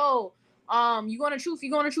asking me, yo, you going to Truth? You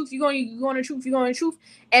going to Truth? You going to Truth? You going to Truth?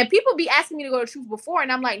 And people be asking me to go to Truth before, and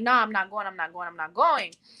I'm like, nah, I'm not going.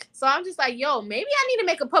 So I'm just like, yo, maybe I need to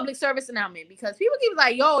make a public service announcement, because people keep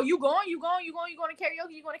like, yo, you going to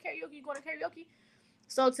karaoke?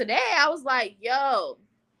 So today I was like, yo,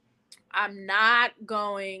 I'm not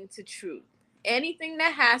going to Truth. Anything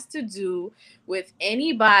that has to do with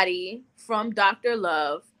anybody from Dr.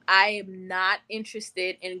 Love, I am not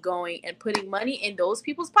interested in going and putting money in those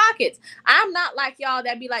people's pockets. I'm not like y'all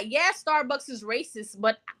that be like, yeah, Starbucks is racist,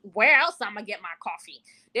 but where else I'm gonna get my coffee?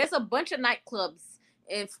 There's a bunch of nightclubs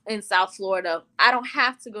in South Florida. I don't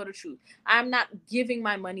have to go to Truth. I'm not giving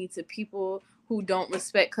my money to people who don't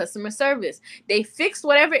respect customer service. They fixed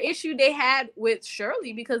whatever issue they had with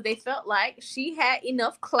Shirley because they felt like she had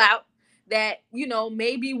enough clout that,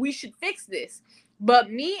 maybe we should fix this.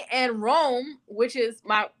 But me and Rome, which is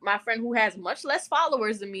my friend who has much less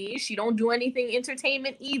followers than me, she don't do anything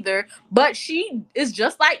entertainment either, but she is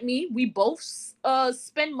just like me. We both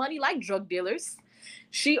spend money like drug dealers.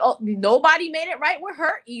 Nobody made it right with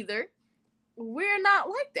her either. We're not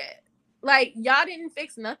like that. Like, y'all didn't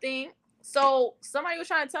fix nothing. So somebody was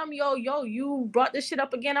trying to tell me, yo, you brought this shit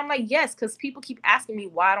up again. I'm like, yes, because people keep asking me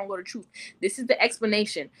why I don't go to Truth. This is the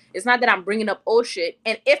explanation. It's not that I'm bringing up old shit.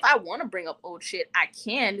 And if I want to bring up old shit, I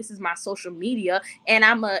can. This is my social media, and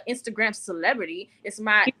I'm an Instagram celebrity. It's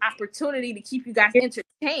my opportunity to keep you guys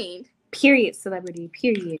entertained. Period, celebrity,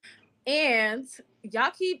 period. And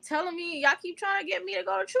y'all keep telling me, y'all keep trying to get me to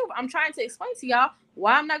go to Truth. I'm trying to explain to y'all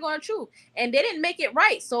why I'm not going to Truth. And they didn't make it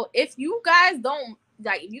right. So if you guys don't,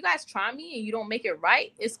 like, if you guys try me and you don't make it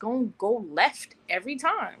right, it's going to go left every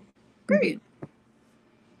time. Period.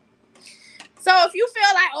 Mm-hmm. So if you feel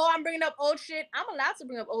like, I'm bringing up old shit, I'm allowed to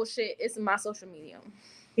bring up old shit. It's in my social media.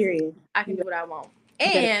 Period. I can do what I want.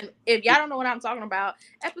 And if y'all don't know what I'm talking about,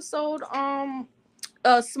 episode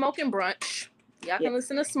Smoking Brunch. Y'all can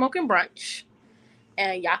listen to Smoking Brunch,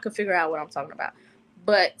 and y'all can figure out what I'm talking about.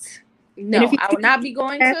 But no, I will not be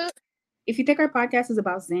going to. If you think our podcast is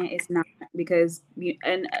about Zen, it's not, because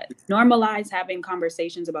normalize having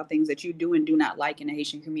conversations about things that you do and do not like in the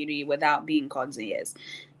Haitian community without being called Zayas.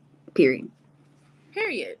 Period.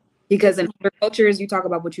 Because in other cultures, you talk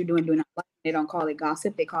about what you do and do not like. They don't call it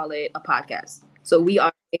gossip. They call it a podcast. So we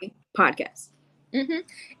are a podcast. Mm-hmm.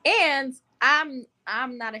 And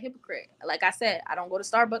I'm not a hypocrite. Like I said, I don't go to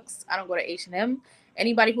Starbucks. I don't go to H&M.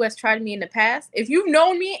 anybody who has tried me in the past, if you've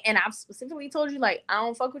known me and I've specifically told you, like, I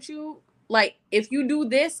don't fuck with you, like, if you do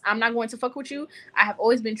this, I'm not going to fuck with you. I have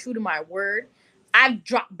always been true to my word. I've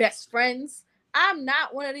dropped best friends. I'm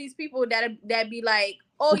not one of these people that be like,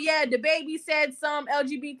 oh yeah, the baby said some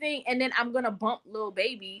LGBT thing, and then I'm gonna bump Lil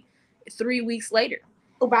Baby 3 weeks later.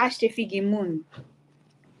 I'm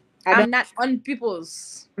not on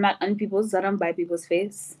people's. I'm not on people's. I don't buy people's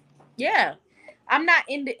face. Yeah. I'm not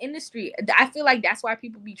in the industry. I feel like that's why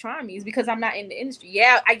people be trying me, is because I'm not in the industry.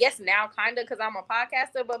 Yeah, I guess now kind of because I'm a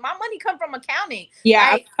podcaster, but my money come from accounting.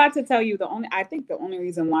 Yeah, like, I was about to tell you I think the only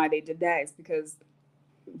reason why they did that is because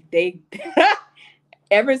they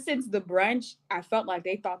ever since the brunch, I felt like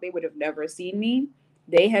they thought they would have never seen me.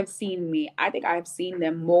 They have seen me. I think I've seen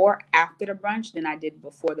them more after the brunch than I did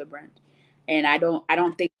before the brunch. And I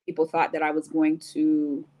don't think people thought that I was going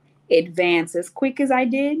to advance as quick as I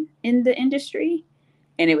did in the industry.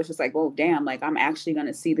 And it was just like, oh damn, like I'm actually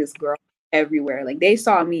gonna see this girl everywhere. Like they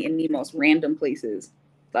saw me in the most random places.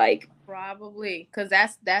 Like probably because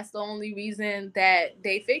that's the only reason that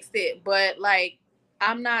they fixed it. But like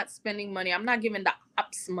I'm not spending money. I'm not giving the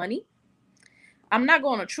ops money. I'm not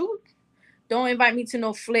going to Truth. Don't invite me to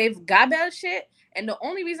no Flav Gabel shit. And the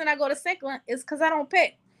only reason I go to Senkland is because I don't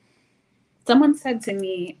pay. Someone said to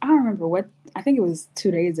me, I don't remember what, I think it was 2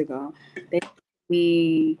 days ago.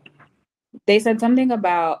 They said something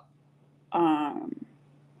about I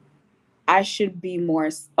should be more.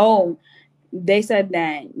 Oh, they said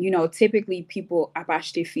that, typically people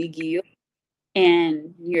apache figi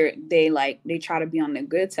and they try to be on the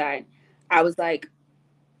good side. I was like,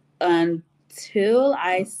 until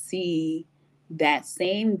I see that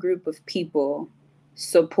same group of people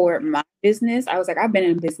support my business, I was like, I've been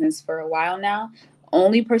in business for a while now.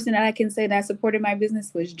 Only person that I can say that supported my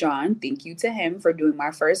business was John. Thank you to him for doing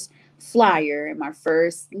my first flyer and my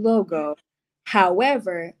first logo.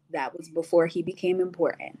 However, that was before he became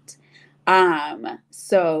important.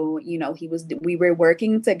 So, we were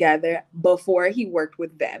working together before he worked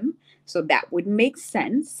with them. So that would make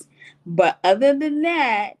sense. But other than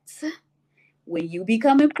that, when you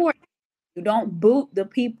become important, you don't boot the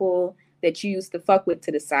people that you used to fuck with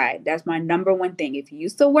to the side. That's my number one thing. If you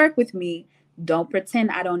used to work with me, don't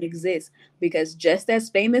pretend I don't exist, because just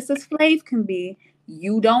as famous as Flav can be,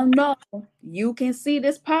 you don't know. You can see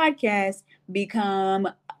this podcast become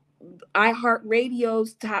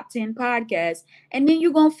iHeartRadio's top 10 podcast, and then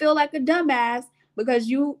you're gonna feel like a dumbass because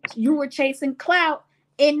you were chasing clout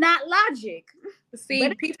and not logic.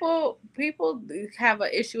 See, people have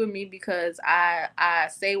an issue with me because I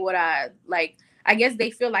say what I like. I guess they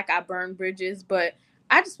feel like I burn bridges, but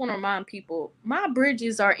I just want to remind people, my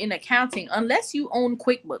bridges are in accounting unless you own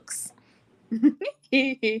QuickBooks.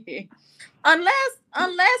 unless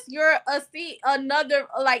you're unless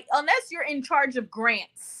you're in charge of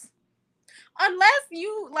grants. Unless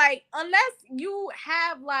you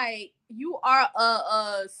have you are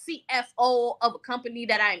a CFO of a company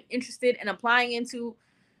that I'm interested in applying into,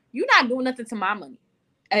 you're not doing nothing to my money.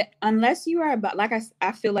 Unless you are about,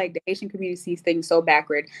 I feel like the Asian community sees things so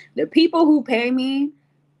backward. The people who pay me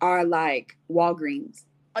are like Walgreens.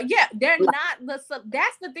 Yeah, they're not that's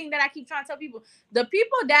the thing that I keep trying to tell people. The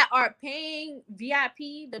people that are paying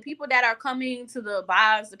VIP, the people that are coming to the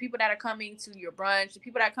bars, the people that are coming to your brunch, the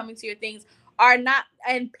people that are coming to your things are not,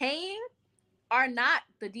 and paying are not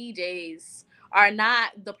the DJs, are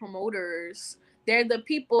not the promoters. They're the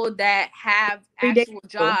people that have actual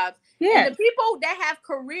jobs. Yeah. And the people that have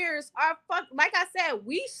careers are like I said,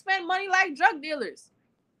 we spend money like drug dealers.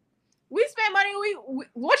 We spend money,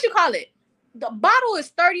 what you call it? The bottle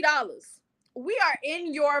is $30. We are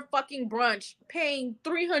in your fucking brunch paying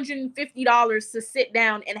 $350 to sit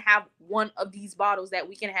down and have one of these bottles that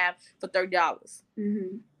we can have for $30.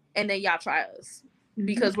 Mm-hmm. And then y'all try us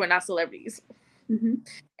because we're not celebrities. Mm-hmm.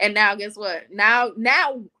 And now guess what? Now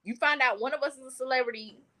you find out one of us is a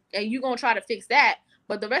celebrity and you're going to try to fix that.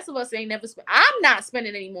 But the rest of us ain't never spent. I'm not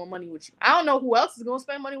spending any more money with you. I don't know who else is going to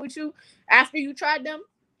spend money with you after you tried them.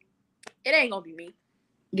 It ain't going to be me.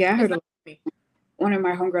 Yeah, I heard one of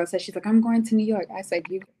my homegirls said, she's like, I'm going to New York. I said,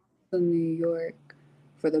 you go to New York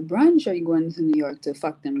for the brunch, or you going to New York to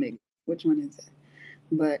fuck them niggas? Which one is it?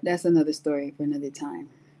 But that's another story for another time.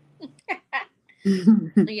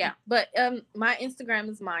 Yeah, but my Instagram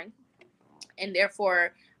is mine, and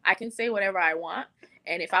therefore I can say whatever I want.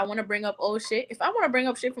 And if I want to bring up old shit, if I want to bring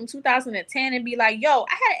up shit from 2010 and be like, yo, I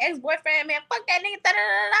had an ex-boyfriend, man, fuck that nigga.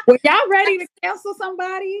 Well, y'all ready to cancel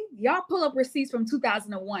somebody? Y'all pull up receipts from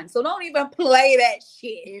 2001. So don't even play that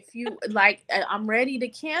shit. If you like, I'm ready to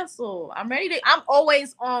cancel. I'm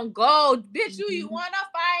always on go. Bitch, you want to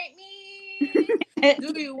fight me?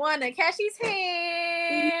 Do you want to catch these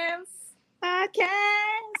hands?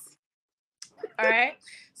 Podcast. All right.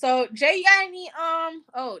 So Jay, you got any?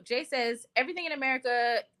 Jay says everything in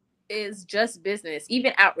America is just business,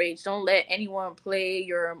 even outrage. Don't let anyone play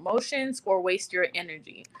your emotions or waste your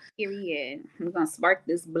energy. Period. We're gonna spark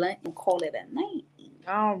this blunt and call it a night.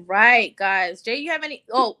 All right, guys. Jay, you have any?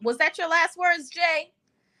 Oh, was that your last words, Jay?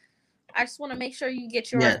 I just want to make sure you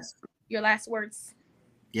get your last words.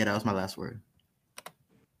 Yeah, that was my last word.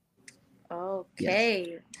 Okay.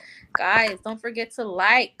 Yes. Guys, don't forget to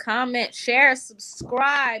like, comment, share,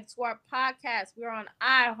 subscribe to our podcast. We're on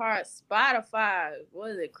iHeart, Spotify,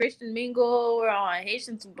 what is it, Christian Mingle. We're on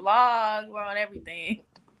Haitians Blog. We're on everything.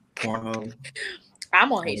 Pornhub.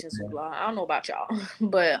 I'm on Haitians Blog. I don't know about y'all.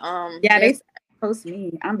 But yeah, they post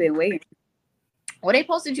me. I've been waiting. Well, they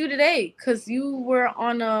posted you today because you were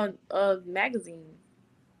on a magazine.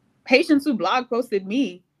 Haitians Blog posted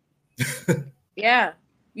me. Yeah.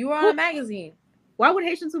 You were on a magazine. Why would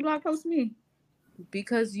Haitians Blog post me?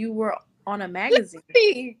 Because you were on a magazine.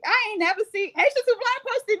 I ain't never seen Haitians Blog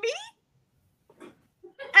posted me.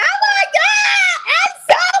 Oh my God! I'm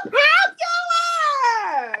so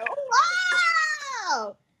popular!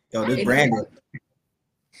 Wow! Yo, this Brandon.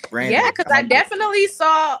 Yeah, because I definitely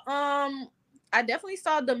saw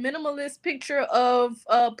the minimalist picture of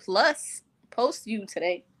Plus post you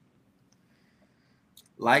today.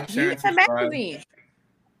 Like, share, and subscribe. Magazine.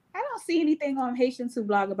 I don't see anything on Haitians Who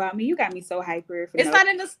Blog about me. You got me so hyper. It's not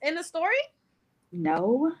in the story?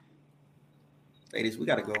 No. Ladies, we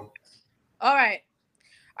gotta go. All right,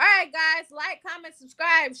 guys. Like, comment,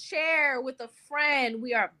 subscribe, share with a friend.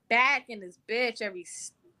 We are back in this bitch every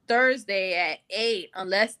Thursday at 8,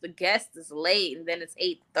 unless the guest is late, and then it's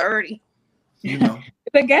 8:30. You know.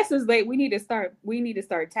 If the guest is late, we need to start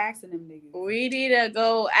taxing them niggas. We need to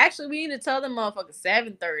go. Actually, we need to tell them motherfuckers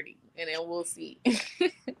 7:30, and then we'll see.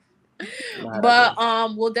 But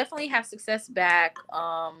we'll definitely have Success back.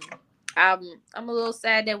 I'm a little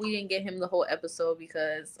sad that we didn't get him the whole episode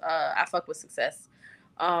because I fuck with Success.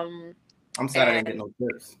 I'm sad I didn't get no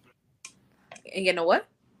chips. And get no what?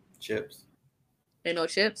 Chips. And no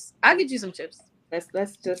chips. I'll get you some chips.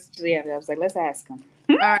 Let's just I was like, let's ask him.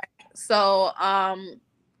 All right. So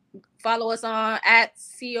follow us on at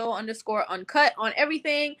CO_uncut on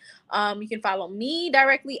everything. You can follow me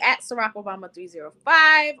directly at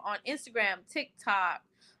SarakObama305 on Instagram, TikTok.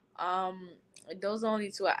 Those are the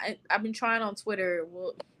only two. I've been trying on Twitter.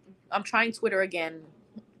 I'm trying Twitter again.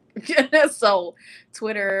 So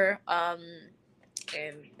Twitter,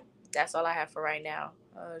 and that's all I have for right now.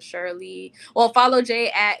 Shirley. Well, follow Jay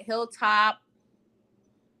at Hilltop_.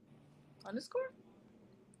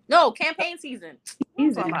 No, campaign season.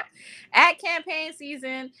 At campaign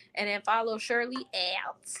season, and then follow Shirley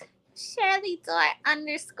at Shirley_.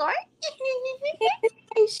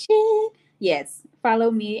 Yes,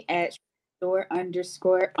 follow me at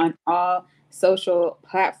 __ on all social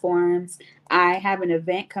platforms. I have an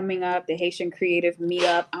event coming up, the Haitian Creative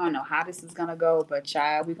Meetup. I don't know how this is gonna go, but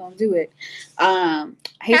child, we're gonna do it.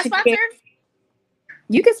 Haitian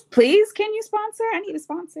you can you sponsor? I need a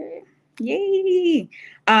sponsor. Yay!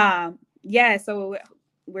 Yeah, so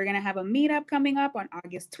we're gonna have a meetup coming up on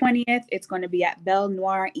August 20th. It's going to be at Belle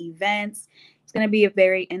Noire Events. It's going to be a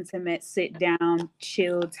very intimate, sit down,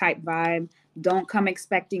 chill type vibe. Don't come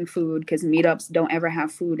expecting food because meetups don't ever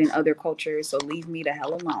have food in other cultures. So leave me the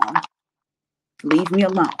hell alone. Leave me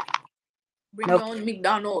alone. Bring your own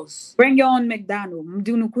McDonald's. Bring your own McDonald's.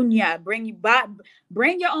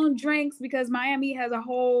 Bring your own drinks because Miami has a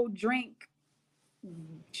whole drink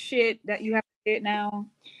shit that you have to get now.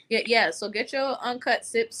 Yeah. So get your uncut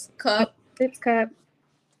sips cup.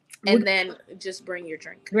 And then just bring your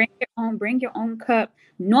drink. Bring your own cup.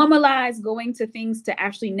 Normalize going to things to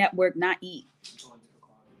actually network, not eat.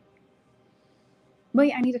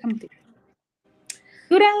 Wait, I need to come through.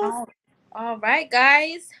 Kudos. All right,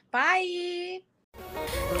 guys. Bye.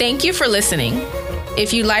 Thank you for listening.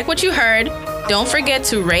 If you like what you heard, don't forget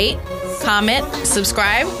to rate, comment,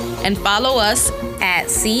 subscribe, and follow us at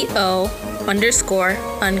CO_uncut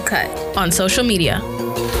on social media.